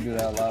mostly do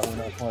that a lot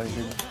when I'm playing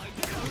people.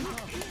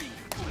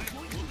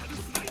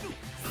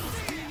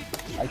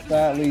 I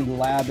sadly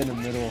lab in the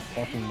middle of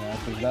fucking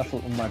matches. That's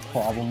what my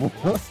problem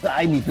was.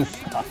 I need to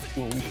stop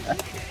doing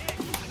that.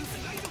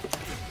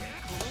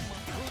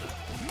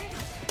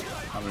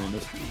 I mean,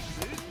 this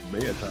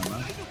beta time,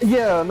 man.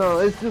 Yeah, no,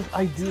 it's just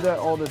I do that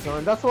all the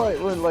time. That's why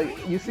when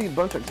like you see a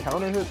bunch of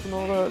counter hits and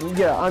all that.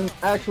 Yeah, I'm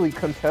actually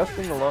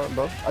contesting a lot,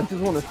 bro. I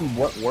just want to see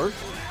what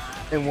works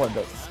and what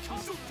doesn't.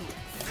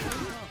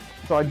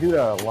 So I do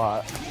that a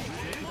lot.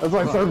 That's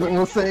why Serpent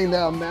was saying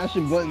that I'm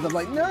mashing buttons. I'm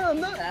like, no,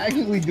 I'm not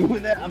actually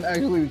doing that. I'm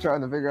actually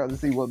trying to figure out to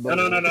see what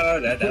button. No.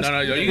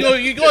 No.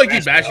 You go and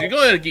keep bashing. You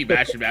go ahead and keep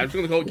bashing, man. I'm just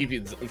gonna go keep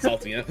you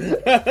insulting you.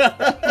 That's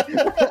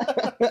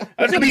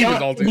gonna keep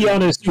insulting. To be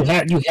honest, you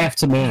have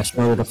to mash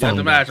in order to find.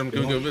 You have to mash.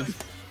 I'm good.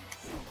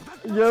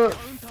 Yeah.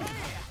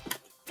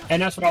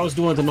 And that's what I was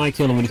doing to Night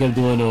Killer when he kept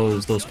doing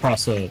those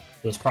cross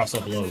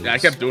up loads. Yeah, I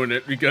kept doing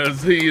it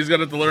because he's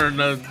gonna have to learn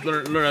how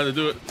to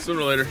do it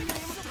sooner or later.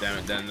 Damn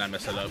it, then I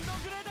messed it up.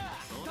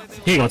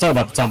 He ain't gonna talk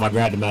about the time I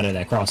grabbed him out of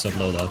that cross up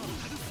load though.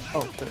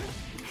 Oh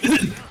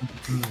shit.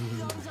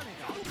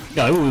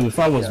 No, if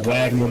I was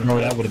Wagner, bro,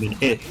 that would have been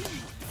it.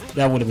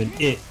 That would have been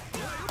it.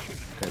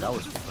 Okay, that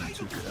was fucking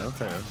too good.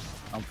 Okay,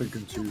 I'm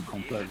thinking too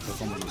complex for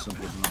something as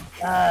simple as that.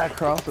 Ah,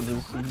 cross up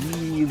is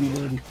really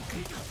nerdy.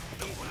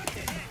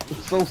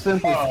 It's so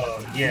simple.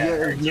 Oh yeah,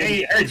 her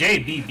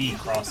JBB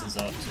crosses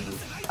up too.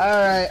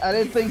 Alright, I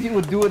didn't think you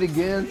would do it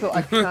again, so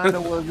I kind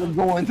of was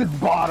going to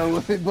bother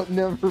with it, but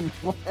never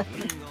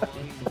mind.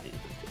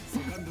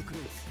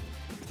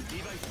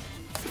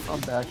 I'm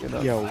backing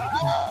up. Yo.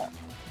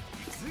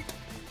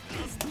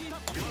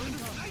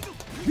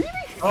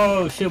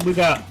 Oh shit, we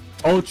got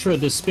Ultra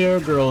Despair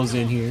Girls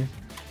in here.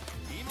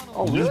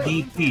 Oh,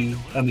 really?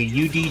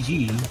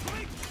 UDG.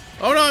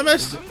 Oh no, I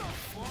missed.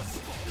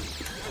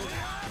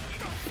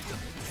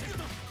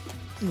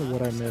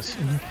 What I missed.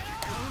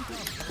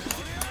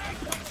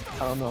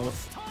 I don't know.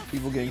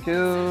 People getting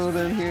killed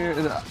in here.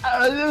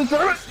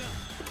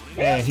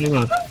 Yeah, hang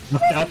on.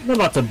 I'm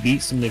about to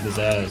beat some niggas'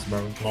 ass,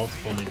 bro.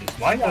 Multiple niggas.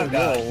 Why y'all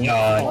got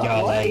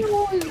y'all like? You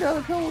always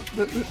gotta come with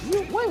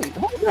wait,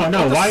 hold on.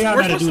 No, why y'all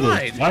gotta do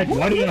Where's this? Why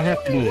do y'all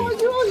have to do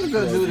this? You always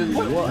gotta do this.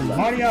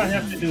 Why do y'all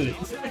have to do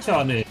this? Look at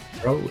y'all niggas,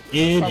 bro.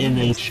 In and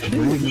then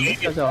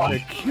Tsurugi and I'll.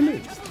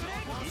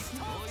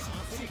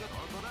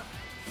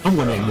 I'm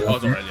gonna Oh,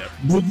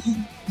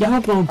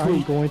 y'all gonna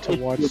I'm going to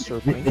watch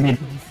Serpent. and then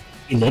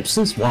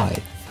ellipsis?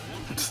 Why?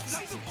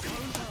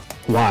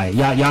 Why?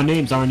 Y'all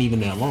names aren't even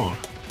that long.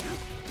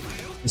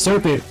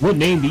 Serpent, what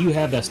name do you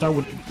have that start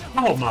with?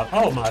 Oh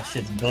my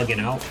shit's bugging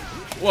out.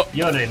 What?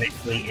 Your name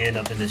actually end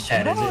up in this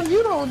chat, is No, it?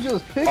 you don't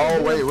just pick.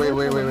 Oh wait,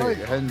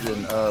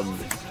 Henjin.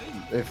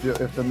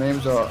 If the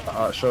names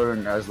are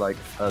showing as like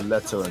a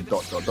letter and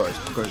dot, it's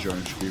because you're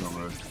in streamer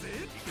mode.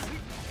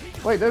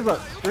 Wait, there's a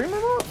streamer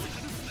mode?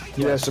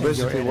 Yeah, so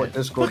basically what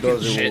Discord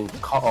does, it will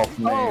cut off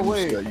names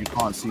wait. that you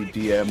can't see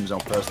DMs or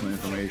personal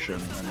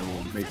information, and it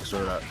will make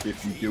sure that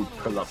if you do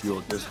pull up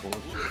your Discord,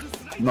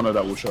 none of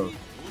that will show.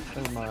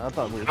 Never mind, I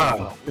thought we were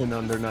talking about in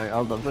Under Night. I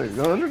was about to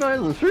say, Under Night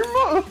is a streamer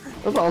mode?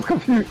 That's all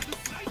confused.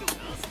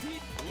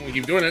 We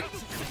keep doing it.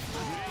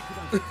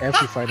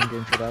 Every fighting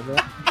game for that, bro.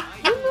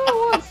 You know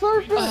what,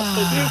 Serpent?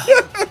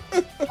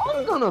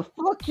 I'm gonna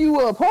fuck you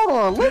up. Hold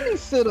on, let me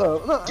sit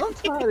up. Look, I'm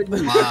tired of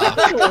you.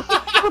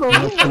 Hold on.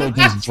 I'm gonna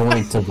just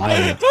join to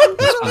violence.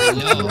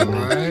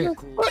 Alright.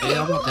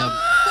 Yeah, I'm with them.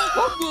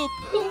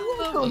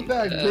 Welcome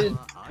back, bitch.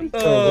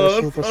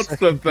 Oh, let's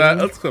clip that.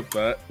 Let's clip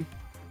that.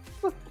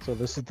 So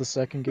this is the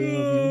second game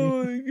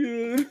of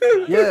Uni. Oh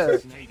my god. Yeah.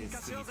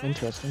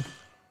 Interesting.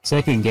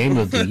 Second game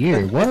of the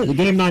year. What? The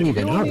game not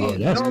even out yet.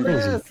 That's No,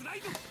 crazy. man.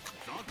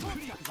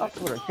 I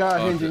swear to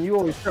God, Henjin, you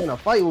always trying to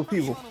fight with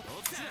people.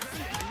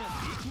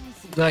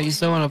 Zach, you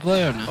still want to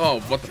play or not? Oh,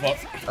 what the fuck?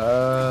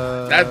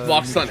 That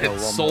block stun hit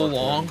so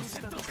long.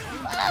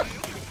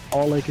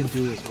 All I can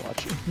do is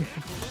watch it.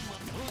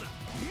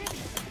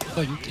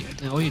 Oh, you think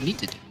that's all you need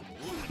to do.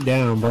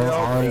 Damn, bro. I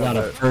already got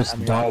a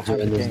first dodger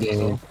in this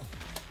game.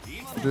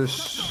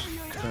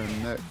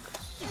 Disconnect.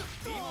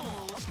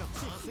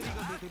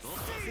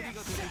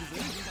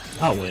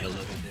 I'll wait a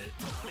little bit.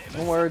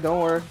 Don't worry, don't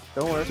worry,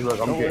 don't worry. See, look,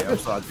 don't worry. I'm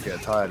starting to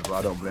get tired, but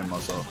I don't blame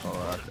myself.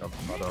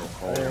 I don't.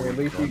 Hey, at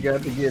least you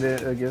got to get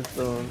it against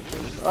them.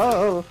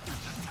 Oh.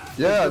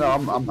 Yeah, no,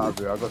 I'm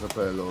happy. I got to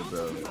play a little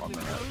bit on the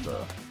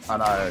net,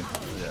 and I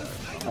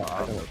don't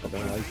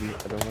like you.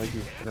 I don't like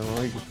you. I don't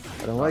like you.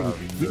 I don't like you.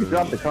 You can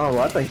drop the combo.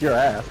 I think you're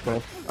ass,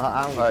 bro.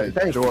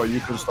 Hey, Joel,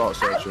 you can start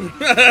searching.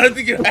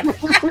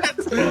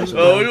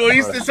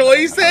 So what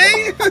you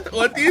say?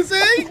 What do you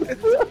say?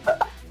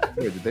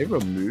 Wait, did they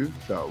remove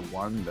that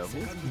one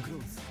level?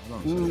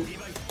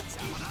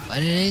 What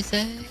did they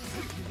say?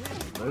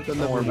 What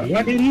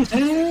did he say?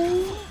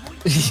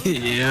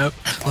 Yep.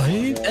 What did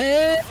he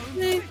say?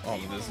 Oh,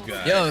 this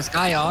guy. Yo,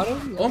 Sky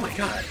Autumn? Oh my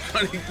god.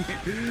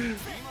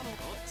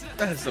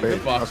 That's some Wait,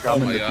 hitbox. I'm Oh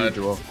in my the queue, god.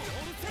 Joel.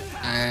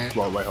 Alright.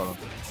 Well, wait, hold on.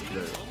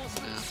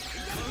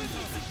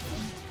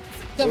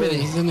 Tell me that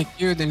he's in the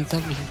queue, then he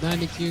tells me he's not in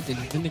the queue, then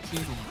he's in the queue,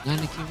 then he's not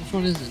in the queue. Which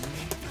one is it?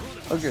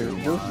 Okay,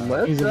 just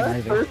let He's Zach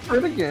amazing. search for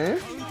the game,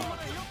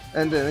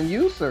 and then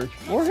you search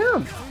for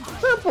him.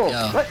 Simple.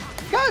 Yeah. Like,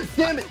 God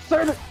damn it,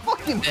 Servant,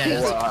 fucking Yeah,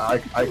 that's- Well,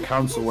 I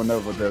cancel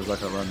whenever there's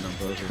like a random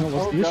person.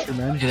 What's the issue,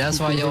 man? Yeah, that's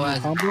why your ass.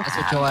 Combo? That's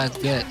what your ass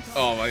get.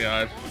 Oh my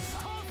god.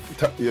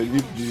 Yeah,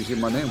 did you see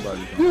my name,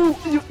 buddy? You,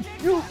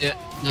 Yeah.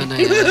 No,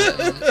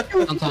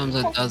 yeah. Sometimes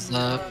it does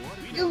that.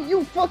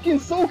 you fucking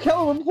Soul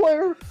Calibur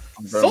player.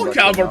 Soul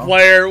Calibur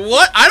player?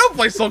 What? I don't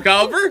play Soul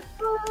Calibur.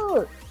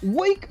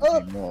 Wake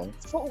up!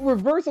 So,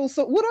 reversal.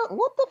 So what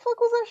the fuck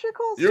was that shit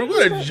called? You're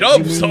gonna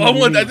jump, so I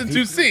want that to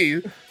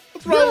 2C.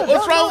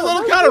 What's wrong with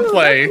little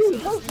counterplay?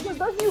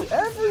 That's you.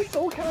 Every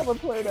Soul Calibur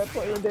player that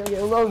play in damn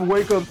game loves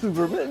Wake Up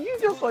Superman. You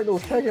just like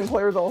those Tekken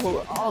players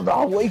also. Oh,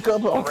 I'll wake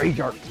up a rage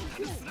art.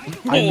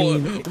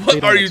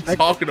 What are you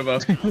talking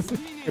about?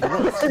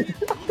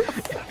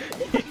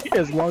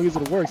 As long as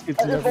it works,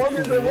 it's never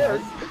proven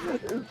wrong.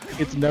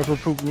 It's never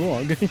proven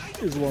wrong.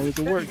 As long as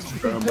it works.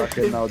 Going back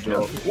in now,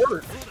 Joe.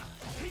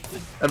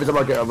 Every time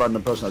I get a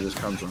random person, I just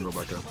cancel and go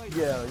back in.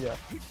 Yeah.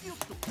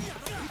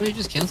 Well, you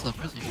just cancel the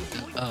person.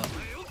 Oh.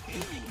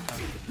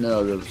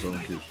 No, there's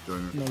someone keeps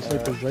doing it. No, it's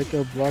like the Wake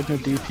Up Wagner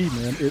DP,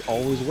 man. It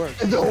always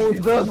works. It always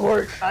does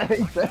work. I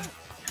hate that.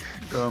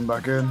 Going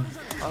back in.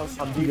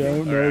 You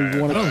don't know you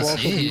want I to don't cross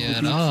see it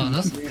at all.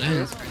 That's the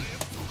thing.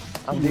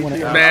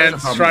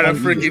 Man's trying to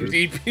freaking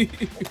DP.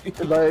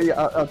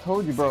 I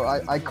told you, bro.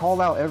 I call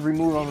out every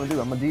move I'm gonna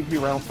do. I'm gonna DP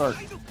round start,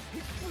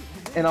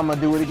 and I'm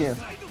gonna do it again.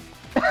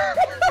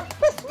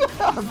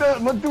 I'm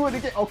gonna do it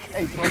again.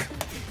 Okay, bro.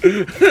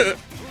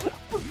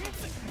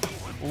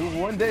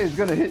 One day it's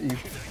gonna hit you.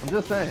 I'm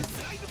just saying.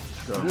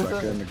 Going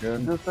back in again.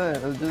 I'm just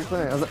saying.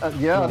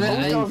 Yeah, I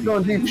told you I was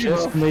going DP.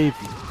 Just maybe.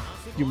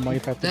 You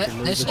might have to That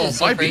shit is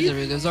so crazy to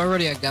me. There's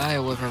already a guy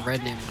with a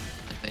red name on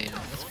the beta.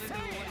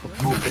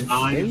 That's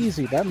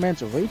crazy. That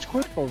man's a rage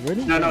quit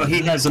already? No,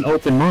 he has an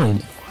open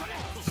mind.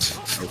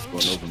 That's for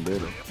an open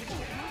beta.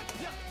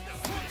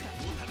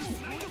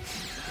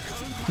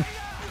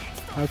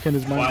 How can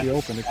his mind be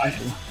open? It can't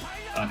be.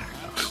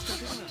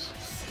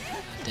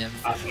 Damn.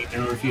 I think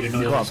in order for you to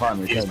know You can't find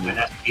me, his can mind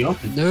you? has to be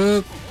open.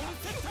 Nope.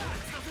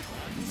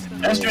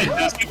 That's right.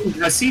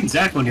 I've seen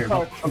Zach on here.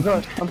 I'm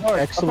sorry.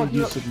 Excellent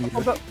use of meter.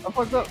 I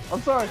fucked up.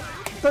 I'm sorry.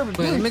 Servant,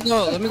 Wait, let me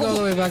go all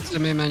the way back to the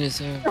main menu,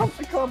 sir.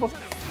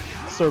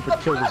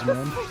 Serpent killed his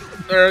man.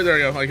 There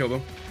you go. I killed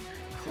him.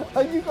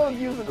 How you gonna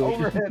use an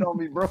overhead on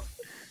me, bro?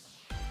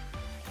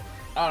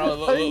 I don't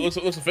know.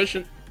 Looks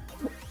efficient.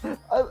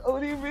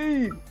 What do you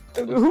mean?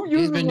 Who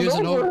uses been an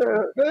using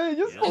overhead? Man,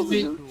 you're supposed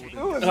to do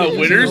it.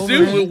 Winners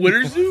do?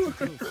 Winners do?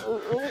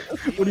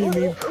 What do you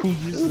mean, who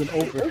uses an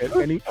overhead?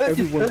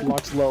 Everyone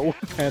blocks low.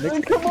 Panic.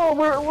 Man, come on,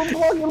 we're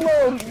blocking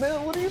low,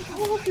 man. What are you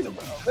talking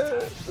about,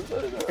 man?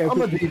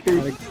 I'm a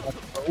DP.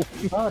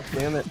 God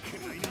damn it.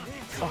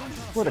 Oh,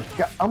 what a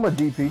god. I'm a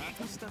DP.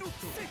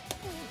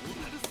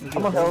 No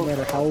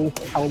matter how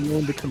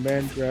long the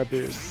command grab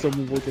is,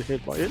 someone will get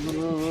hit by it.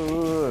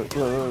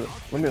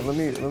 Let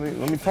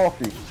me talk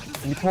to you.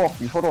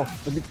 Hold on.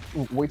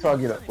 Wait till I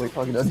get up.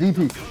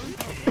 DP.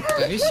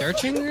 Are you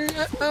searching?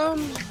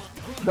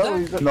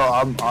 No,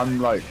 I'm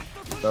like,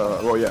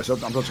 well, yeah, so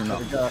I'm touching now.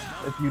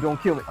 If you don't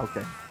kill me,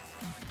 okay.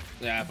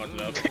 Yeah, I fucked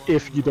it up.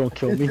 If you don't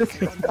kill me.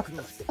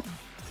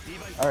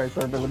 Alright,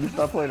 sir, but let me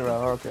stop playing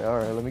around. Okay,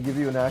 alright, let me give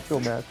you an actual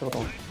match. Hold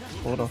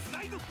on.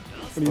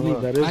 What do you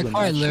mean that is? I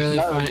quite literally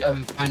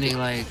I'm finding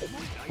like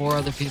 4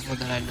 other people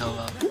that I know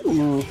of.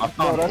 Ooh, I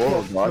found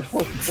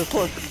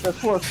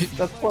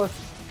that's plus.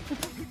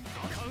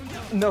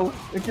 No,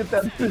 get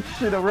that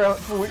shit around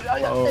for me.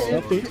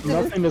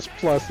 Nothing is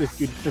plus if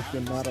you're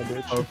not a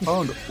bitch. I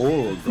found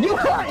all.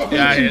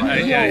 Yeah, I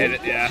hit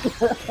it. Yeah.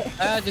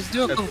 Just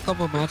do a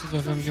couple matches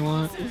with him if you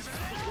want.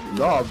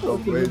 No, I'm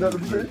done playing.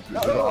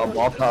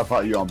 I'll tap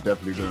at you. I'm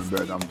definitely going to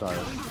bed. I'm tired.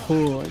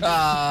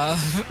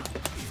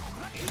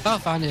 I'll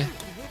find you.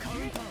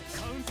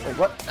 Wait,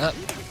 what? I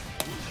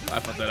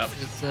fucked that up.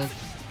 It's, I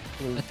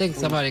think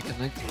somebody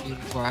connected you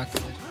before I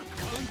could.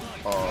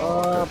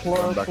 Plus,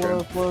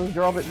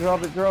 drop it.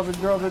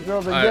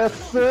 Right. Yes,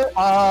 sir.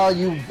 Ah,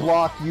 you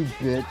block, you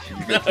bitch.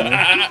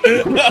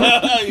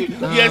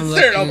 Yes,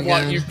 sir. I'll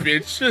block you,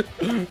 bitch.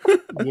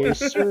 Yes,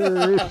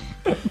 sir.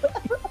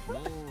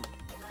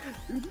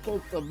 You're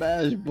supposed to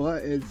mash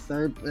button,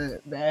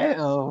 serpent.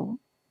 Damn.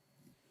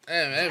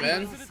 Hey,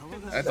 man.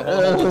 That's a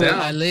hold down.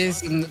 At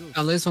least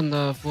when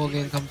the full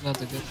game comes out,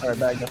 the good. Alright,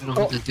 back I don't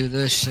have to do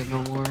this shit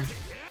no more.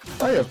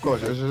 Oh yeah, of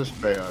course. It's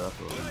just beta.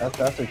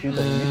 That's what you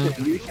think.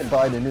 You can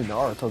buy the new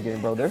Naruto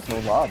game, bro. There's no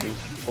lobby.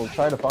 So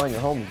try to find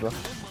your homies, bro.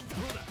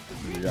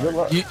 Good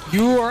luck.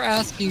 You are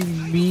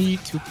asking me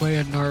to play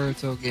a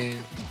Naruto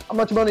game. How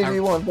much money do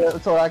you want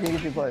so I can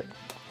get you to play?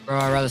 Bro,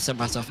 I'd rather set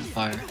myself on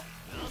fire.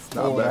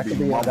 That could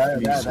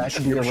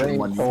be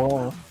arranged. Hold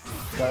on.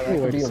 That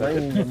could be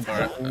arranged.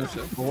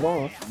 Hold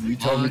on. You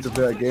tell me to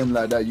play a game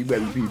like that, you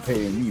better be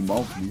paying me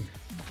monthly.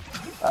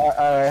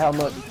 Alright, how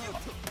much?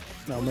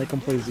 Now make him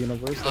play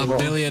Xenoverse. $1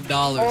 million a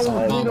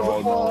month. No.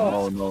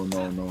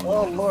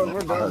 Oh Lord,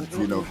 we're done.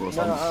 Xenoverse.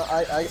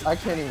 I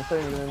can't even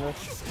say anything in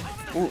this.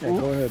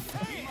 Go ahead.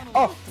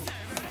 Oh!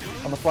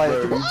 I'm gonna fly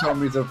it. You tell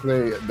me to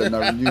play the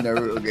new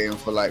Naruto game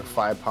for like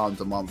 £5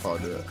 a month, I'll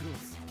do it.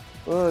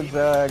 Look,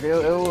 Zach, it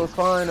was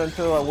fine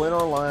until I went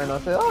online. I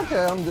said,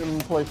 okay, I'm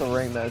gonna play some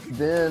rank match.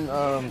 Then,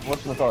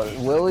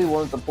 Willie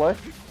wanted to play.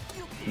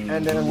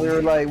 And then we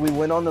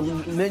went on the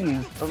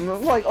menus.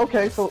 I'm like,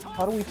 okay, so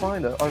how do we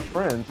find our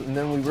friends? And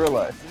then we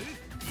realized,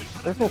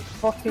 there's no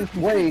fucking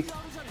way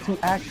to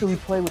actually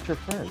play with your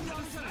friends.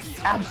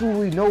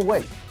 Absolutely no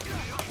way.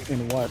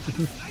 In what?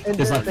 And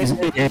It's then like,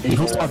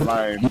 he's talking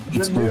Line.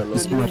 the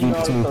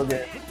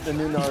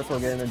new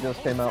Naruto game that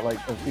just came out like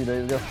a few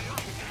days ago.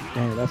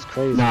 Dang, that's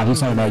crazy. Nah,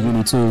 he's talking about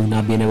Uni 2,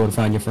 not being able to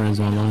find your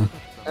friends online.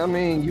 I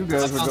mean, you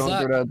guys were How's going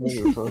that? through that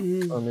too. So,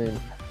 I mean,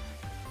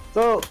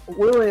 so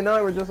Willie and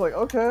I were just like,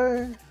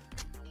 okay,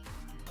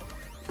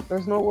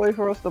 there's no way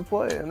for us to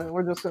play, and then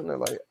we're just sitting there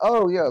like,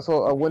 oh yeah.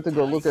 So I went to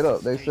go look it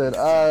up. They said,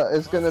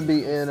 it's gonna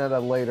be in at a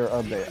later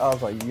update. I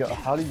was like, yo,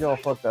 how did y'all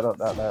fuck that up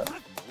that bad?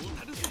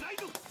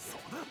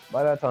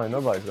 By that time,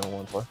 nobody's gonna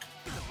want to play.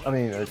 I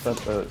mean,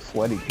 except the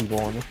sweaty people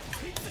on it.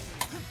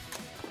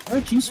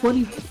 Aren't you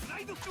sweaty?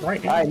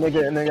 Right now. Alright,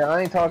 nigga,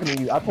 I ain't talking to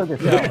you. I took a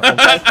shower.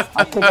 Okay?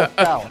 I took a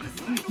shower.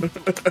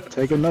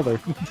 Take another.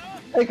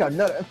 Take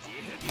another.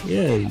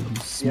 Yeah, you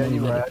Yeah,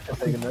 you right. I can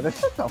take another.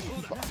 Shut the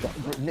fuck up,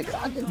 nigga.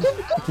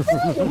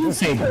 Don't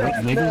say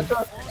that, nigga.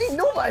 Ain't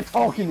nobody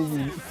talking to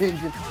you,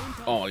 Ninja.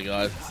 Oh my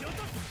god.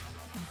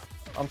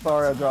 I'm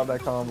sorry I dropped that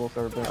combo,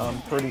 Serpent.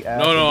 I'm pretty ass.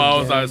 No, I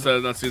was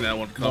not seeing that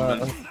one coming.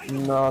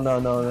 No.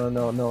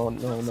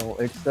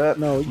 Except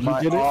No, you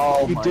my- didn't.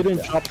 oh You my didn't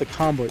God. drop the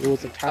combo. It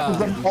was a It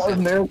tactical. was an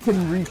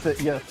American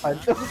reset. Yes, I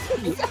know.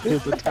 It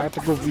was a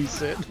tactical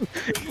reset.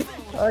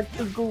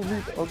 Tactical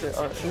reset. Okay,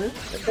 alright.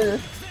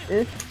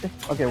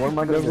 Okay, what am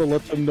I gonna Never do?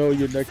 let them know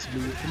your next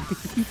move.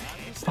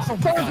 Oh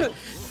my god.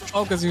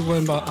 Oh, because you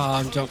went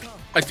jump.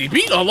 A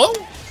DP? Hello?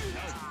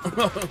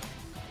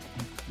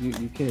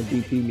 You can't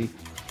DP me.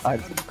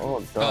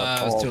 Oh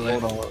god. it's too late.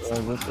 Hold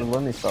on.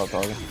 Let me stop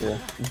talking. Yeah.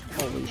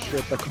 Holy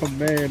shit, the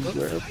command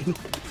grab.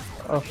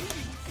 Oh.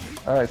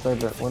 Alright, so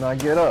when I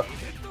get up,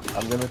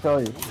 I'm gonna tell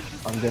you.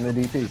 I'm gonna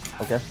DP,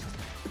 okay?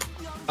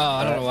 Oh,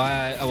 I don't know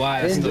why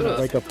I stood up.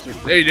 Wake up to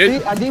Yeah, you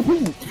did. See, I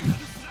DP!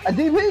 I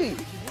DP!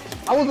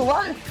 I was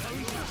alive!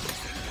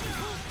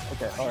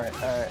 Okay,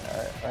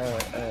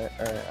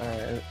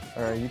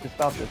 alright, you can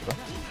stop this, bro.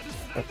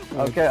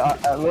 Okay,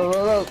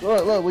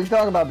 look, we can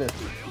talk about this.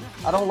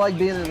 I don't like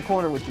being in the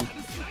corner with you.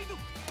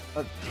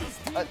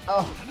 I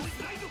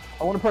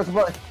want to press a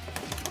button.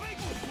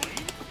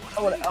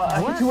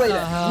 I hit you What with the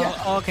it. hell?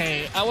 Yeah.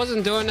 Okay, I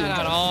wasn't doing that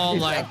at all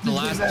like the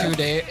last 2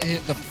 days,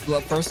 the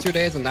first 2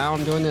 days, and now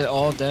I'm doing it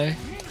all day.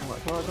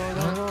 Come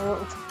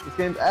on. This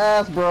game's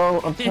ass,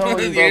 bro. I'm telling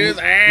you, bro. Use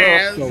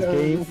ass. So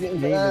This game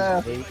game's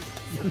ass. is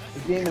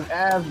This game is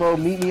ass, bro.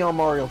 Meet me on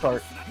Mario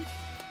Kart.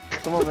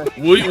 Come on, man.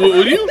 Would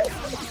you?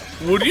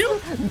 Would you?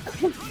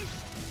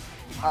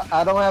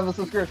 I don't have a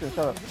subscription.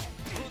 Shut up.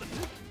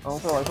 I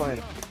don't feel like playing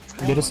it.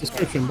 Get a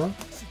subscription, bro.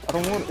 I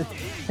don't want it.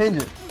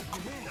 Hinge it.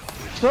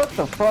 Shut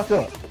the fuck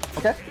up.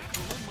 Okay?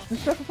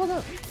 Just shut the fuck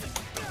up.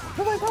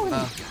 Nobody talking to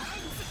me.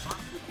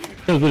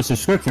 Because with a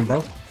subscription, bro.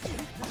 I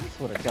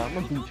swear to God, I'm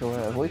gonna beat your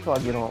ass. Wait till I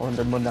get on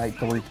Under Midnight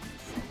 3.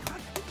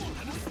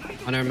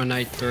 Under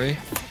Midnight 3.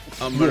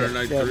 I'm Murder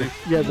Night 3.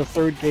 Yeah, the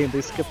third game, they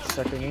skipped the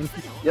second one.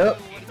 Yep.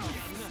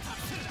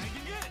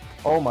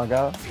 Oh my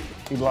God.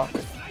 He blocked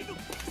it.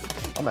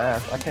 I'm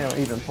ass. I can't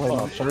even play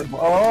my shirt.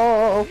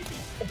 Oh!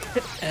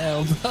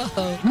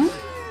 Elbow.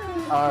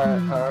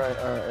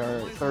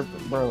 Alright.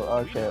 Serpent, bro.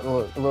 Okay,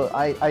 look.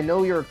 I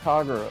know you're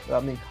Kagura. I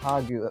mean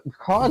Kagura.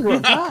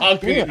 Kagura. God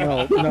damn.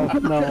 No.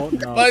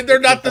 Like they're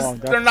not Wrong.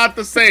 the they're not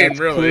the same, That's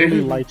really.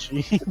 clearly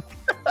lychee.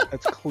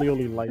 That's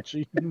clearly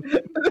lychee.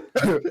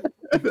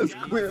 That's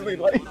clearly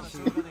like.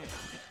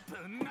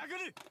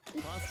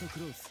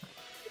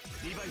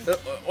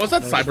 Was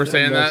that Cyber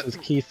saying that? This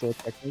is Keith,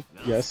 technique.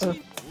 Yes. I'm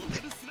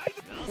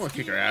gonna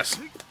kick your ass.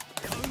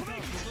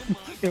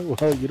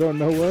 Well, you don't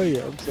know where I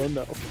am, so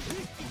no.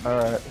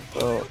 Alright,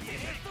 so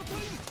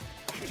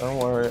don't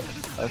worry.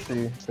 I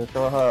see.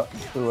 Control hot.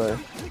 Two-way.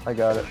 I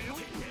got it.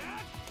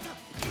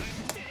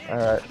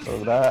 Alright, so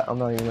that I'm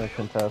not even gonna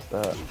contest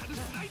that.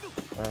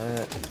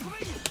 Alright.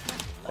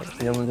 I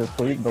see him just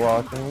keep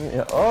blocking.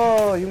 Yeah.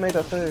 Oh, you made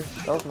that save.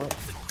 That was nice.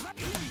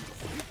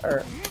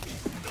 Alright.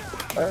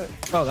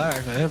 Oh, that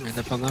actually hit me.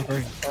 That felt not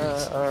very.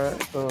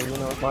 Alright. So you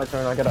know it's my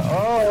turn. I gotta.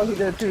 Oh, he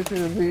did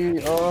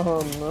 2-2-B.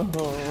 Oh no.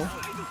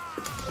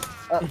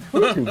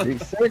 2-2-B.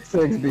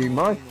 6-6-B.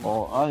 My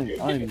fault.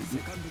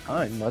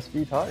 I must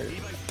be tired.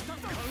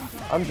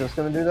 I'm just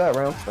gonna do that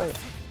round straight.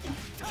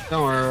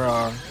 Don't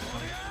worry.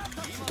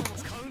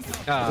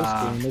 This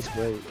game is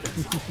great.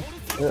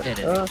 It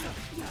is.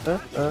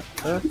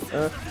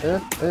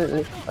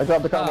 I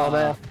dropped the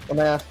combo. I'm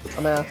ass.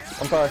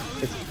 I'm sorry.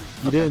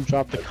 You didn't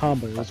drop the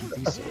combo, it was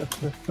reset.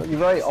 You're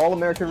right. All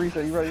American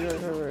reset. You're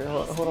right.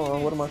 Hold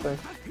on. What am I saying?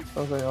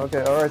 I'm saying.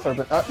 Okay. All right,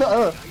 Serpent.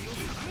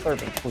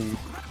 Serpent, please.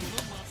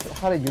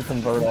 How did you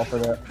convert off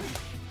of that?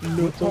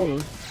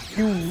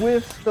 You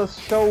whiffed the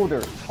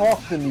shoulder. Talk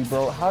to me,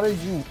 bro. How did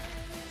you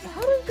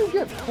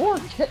get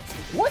 4K?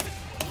 What?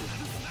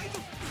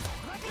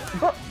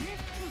 Bro.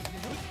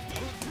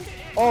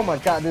 Oh my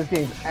God, this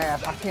game's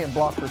ass. I can't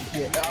block for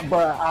shit.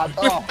 Bruh,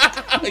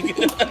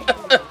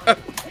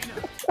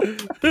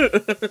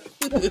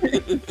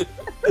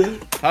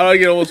 How do I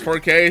get almost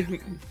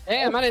 4K?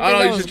 Damn, I didn't I don't know, think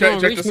that you was should check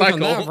going the to reach me from cycle.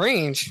 that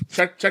range.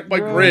 Check my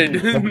Bro. grid.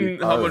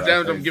 How much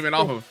damage I'm giving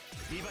off of.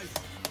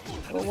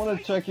 I don't want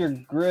to check your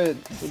grid.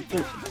 It's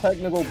just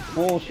technical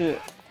bullshit.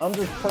 I'm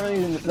just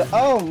playing.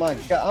 Oh my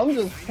god, I'm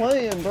just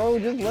playing, bro.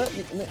 Just let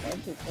me.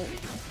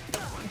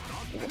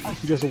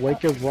 You just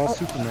wake up raw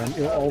Superman.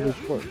 It always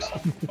works.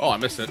 Oh, I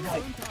missed it.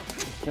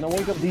 Can I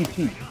wake up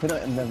DP? Can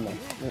I? No.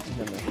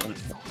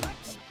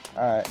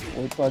 Alright,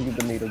 wait till I get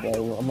the meter,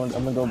 bro. I'm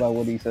gonna go by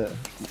what he said.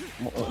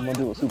 I'm gonna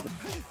do a super.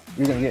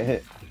 You're gonna get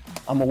hit.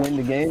 I'm gonna win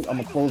the game. I'm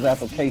gonna close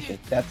application.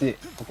 That's it.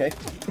 Okay?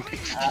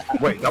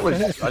 Wait, that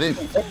was. I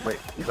didn't. Wait,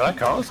 did I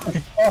cast?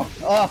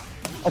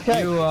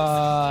 Okay.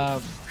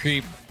 You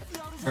creep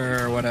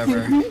or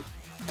whatever.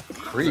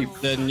 Creep.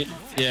 Then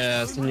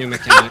yeah, it's the new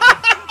mechanic.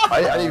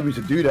 I didn't mean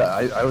to do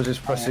that. I was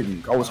just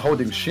pressing. I was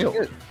holding shield.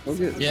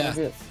 Yeah,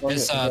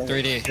 it's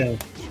 3D.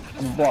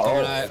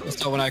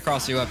 So when I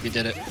cross you up, you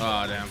did it.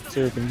 Oh damn.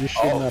 Seriously, you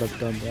should not have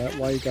done that.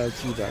 Why you guys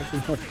do that?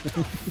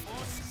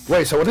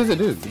 Wait, so what does it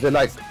do? Is it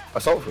like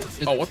assault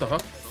fruit? Oh, what the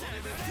fuck?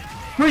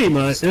 Pretty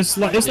much. It's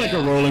like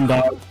a rolling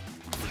dog.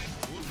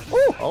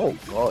 Oh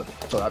god.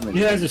 So that means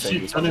He has a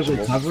shit ton of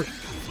recovery.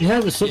 He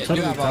has a shit ton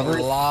You of have a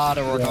recovery. lot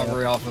of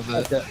recovery off of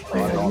it.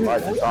 I don't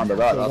like the sound of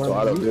that. That's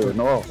why I don't do it.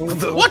 No.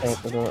 What?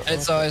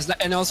 And so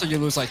and also you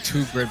lose like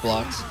 2 grid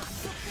blocks.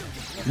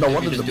 No If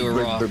wonder you just do it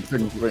raw. the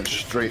thing went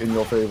straight in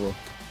your favor.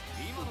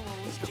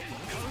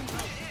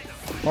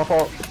 My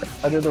fault.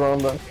 I did the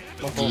wrong button.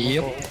 My fault.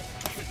 Yep.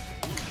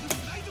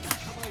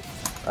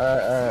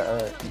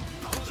 Alright.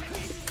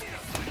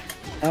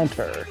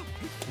 Counter.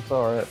 It's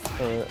alright.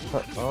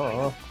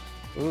 Oh.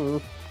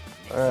 Ooh.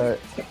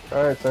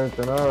 Alright,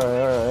 Sergeant.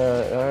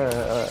 Alright.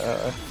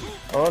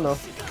 Oh no.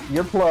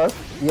 You're plus.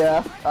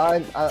 Yeah. I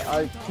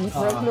keep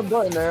pressing the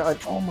button there.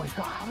 Oh my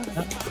god. How did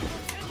I...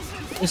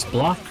 Just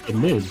block the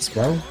mids,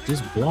 bro.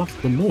 Just block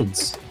the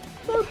mids.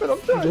 Just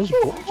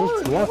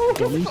block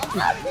dummies.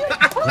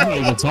 I'm not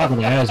even talking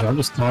to Azure. I'm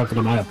just talking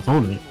to my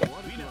opponent. What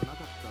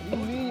do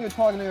you mean you're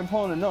talking to your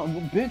opponent? No,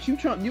 bitch, you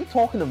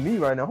talking to me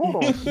right now. Hold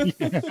on.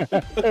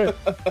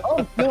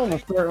 I'm feeling a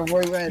certain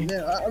way right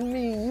now. I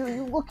mean,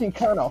 you're looking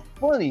kind of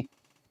funny.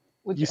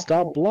 You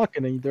stopped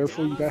blocking and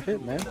therefore you got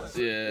hit, man.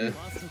 Yeah.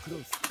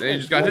 They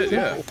just got hit.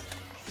 Yeah.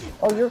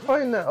 Oh, you're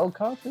fighting that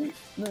Okatsu?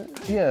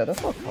 Yeah,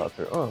 that's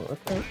Okatsu. Oh,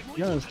 okay.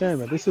 You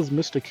understand that? This is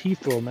Mr.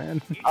 Keythrow, man.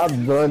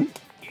 I'm done.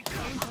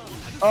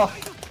 Oh.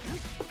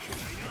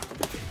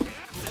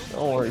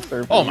 Don't worry,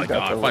 sir. Oh my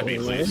god, fight me,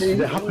 please. Did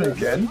it happen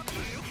again?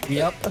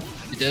 Yep.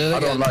 You did it I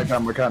don't again. like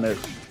that mechanic.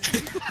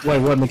 Wait,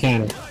 what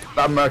mechanic?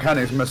 That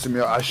mechanic's messing me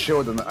up. I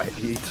showed him that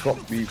he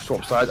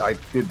swapped sides. I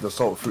did the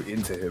salt fruit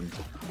into him.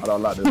 I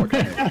don't like this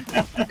mechanic.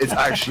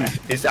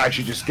 It's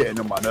actually just getting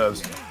on my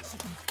nerves.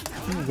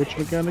 Which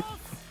mechanic?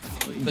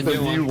 The The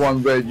new new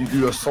one where you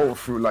do a salt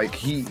fruit, like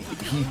he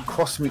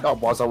crossed me up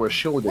whilst I was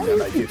shielding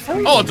and I did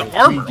 3D, Oh, it's an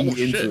armor. 3D Oh,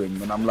 shit. into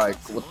him, and I'm like,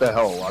 what the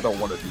hell? I don't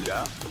want to do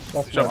that.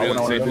 Shut I up, don't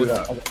want to do dude.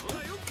 that.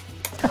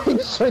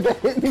 You should have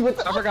hit me with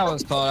I forgot what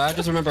it's called. I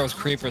just remember it was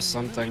creep or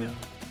something.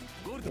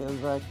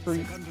 like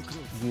three.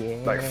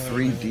 Yeah. Like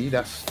 3D,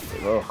 that's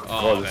oh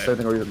god.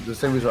 The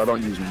same reason I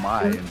don't use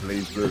mine in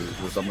Blaze Blue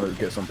because I'm gonna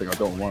get something I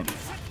don't want.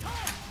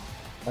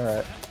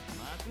 Alright.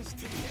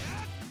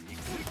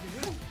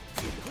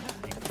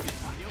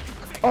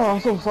 Oh,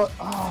 I'm so sorry.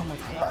 Oh my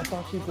god, I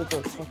thought you did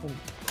the fucking.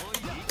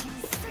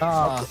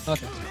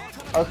 Okay.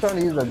 I was trying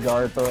to use a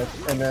guard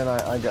thrust, and then oh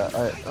my god. I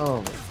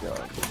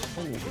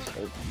need to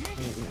start.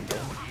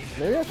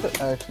 Maybe I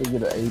should actually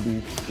get an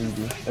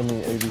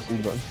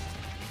ABC button.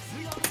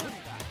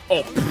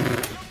 Oh.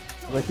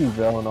 I keep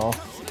veiling off.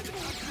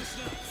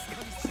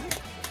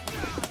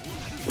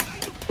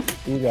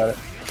 You got it.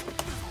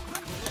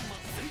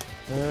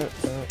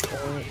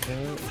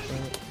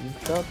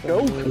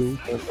 Goku.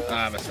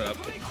 Ah, I messed it up.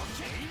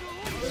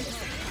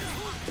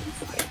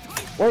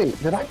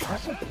 Wait, did I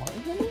press a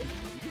button?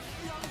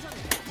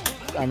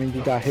 I mean,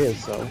 you got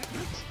his, so.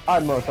 I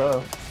must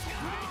have.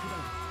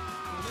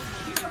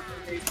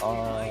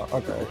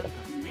 Okay.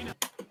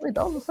 Wait,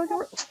 that was the second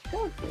round?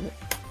 God damn it.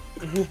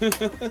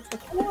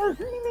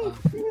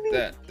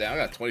 Damn, I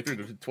got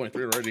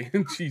 23 already.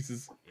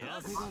 Jesus.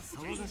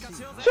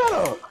 Shut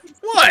up!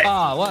 What?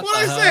 What What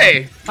did the I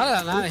say? How did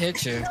I not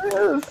hit you?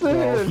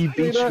 No, he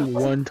beat you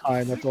one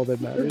time, that's all that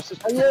matters.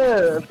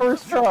 Yeah,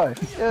 first try.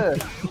 Yeah.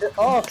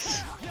 Oh.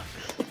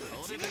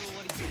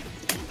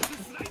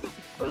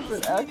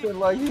 Person acting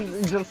like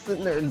he's just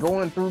sitting there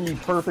going through me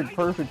perfect.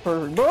 Bro,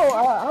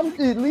 I'm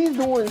at least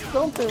doing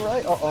something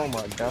right. Oh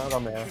my god,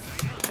 I'm mad.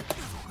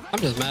 I'm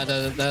just mad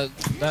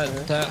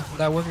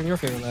that worked in your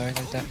favor, Larry,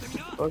 like that.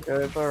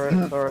 Okay, it's alright.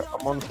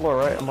 I'm on the floor,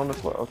 right? I'm on the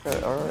floor. Okay,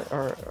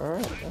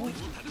 alright.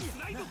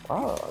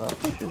 Oh, I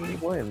think you need to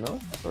blame, no?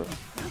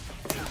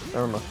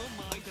 Never mind.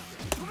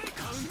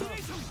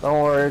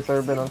 Don't worry,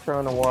 sir, but I'm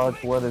trying to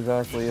watch what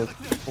exactly is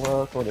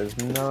plus, what is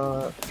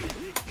not.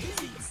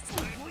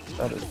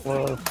 That is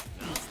plus.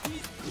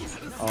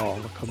 Oh,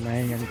 look at me,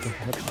 I need to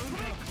hit.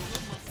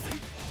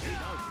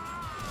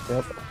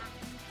 Yep.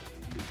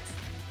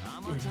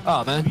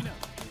 Oh man. Is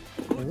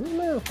this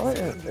man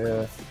fighting?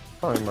 Yeah.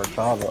 Probably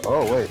Merkava.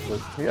 Oh wait,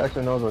 he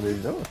actually knows what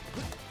he's doing.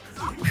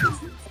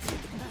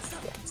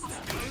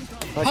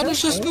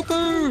 Punish the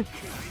snooper!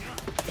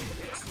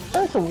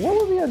 Alright, so what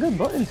would be a good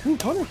button to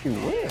punish you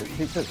with?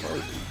 Because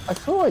like, I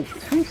feel like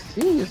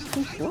 2C is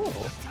too slow.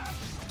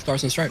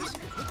 Stars and Stripes.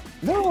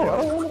 No, I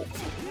don't want it.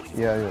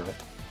 Yeah, you're right.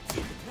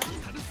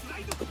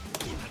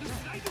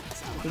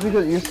 It's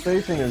because your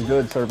spacing is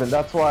good, Serpent.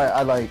 That's why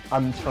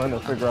I'm trying to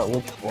figure out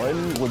which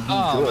one would be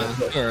good.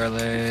 Man,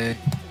 early.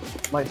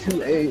 My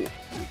 2A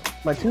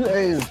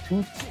is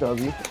too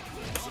stubby.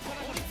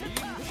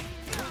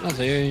 No,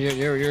 so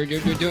you're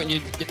doing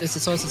it's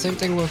the same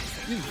thing with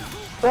you.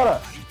 Shut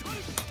up.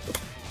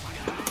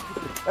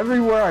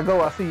 Everywhere I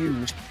go, I see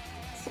you.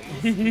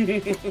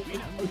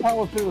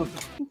 Power through.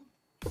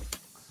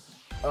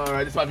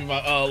 Alright, this might be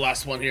my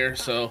last one here,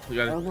 so we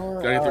gotta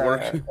get to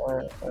work.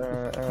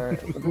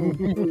 Alright.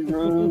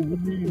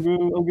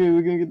 Okay,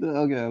 we're gonna get the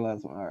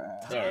last one.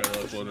 Alright,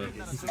 last one.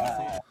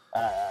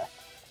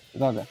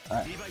 It's all good.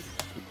 Alright.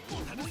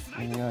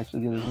 Let me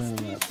actually get his name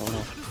in that. Hold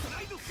on.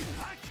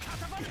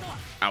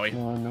 Owie.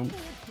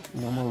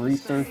 No more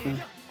researching.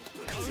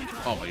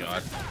 Oh my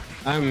god.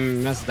 I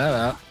messed that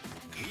up.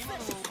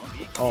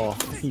 Oh,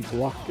 he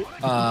blocked it.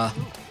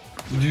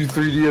 You do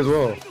 3D as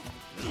well.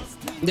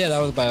 Yeah, that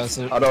was by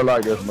accident. I don't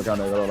like this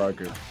mechanic. I don't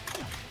like it.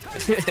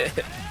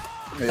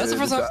 That's the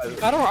first time.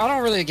 I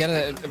don't really get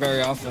it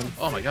very often.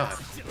 Oh my god.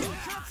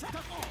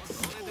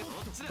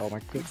 Oh my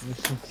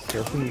goodness.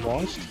 Carefully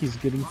washed. He's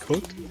getting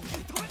cooked.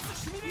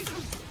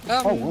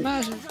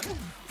 Imagine.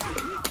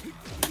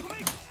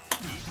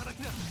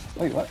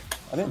 Wait, what?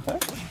 I didn't pay?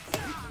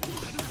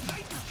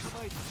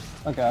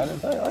 Okay, I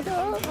didn't pay. Okay.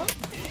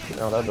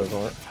 No, that doesn't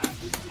work.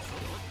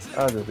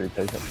 I'll just be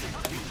patient.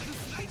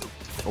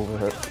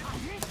 Overhit.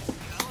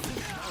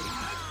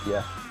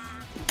 Yeah.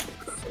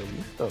 So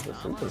you still have a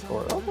super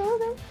core.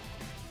 Okay.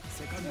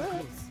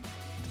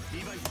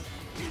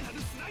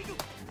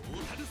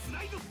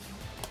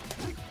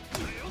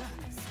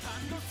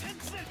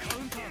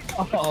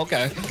 Oh,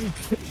 okay.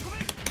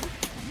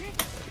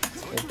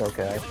 It's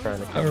okay, I was trying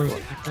to cancel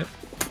it.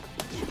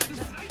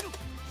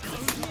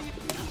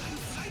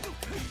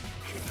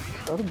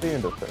 Instead of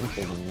being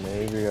defensive,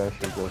 maybe I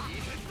should just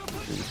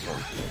do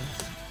something.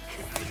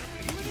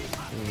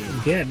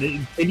 Yeah,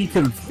 and he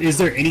can. Is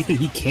there anything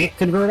he can't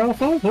convert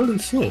off of? Holy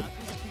shit!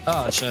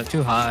 Oh shit,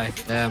 too high.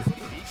 Damn.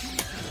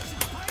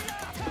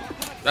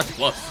 That's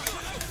plus.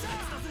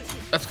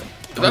 That's good.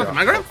 Is that a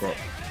Minecraft?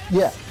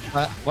 Yeah.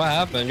 What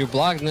happened? You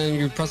blocked and then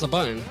you press a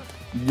button.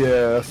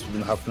 Yeah, that's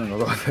been happening a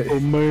lot. Oh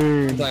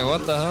man. It's like,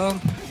 what the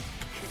hell?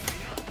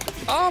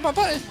 Oh, my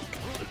button!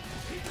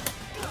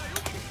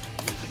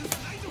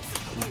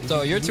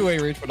 So you're 2A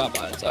reach for that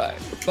button. Alright.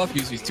 Fuck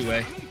you, he's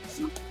 2A.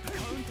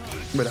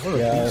 But that was a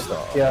beast,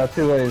 Yeah,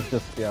 2A is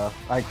just,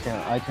 I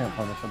can't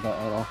punish that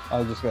at all.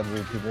 I just got a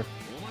YouTuber.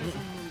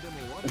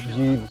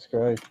 Jesus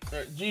Christ.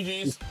 Alright,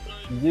 GG's.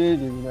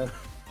 GG's, man.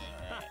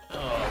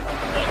 Oh.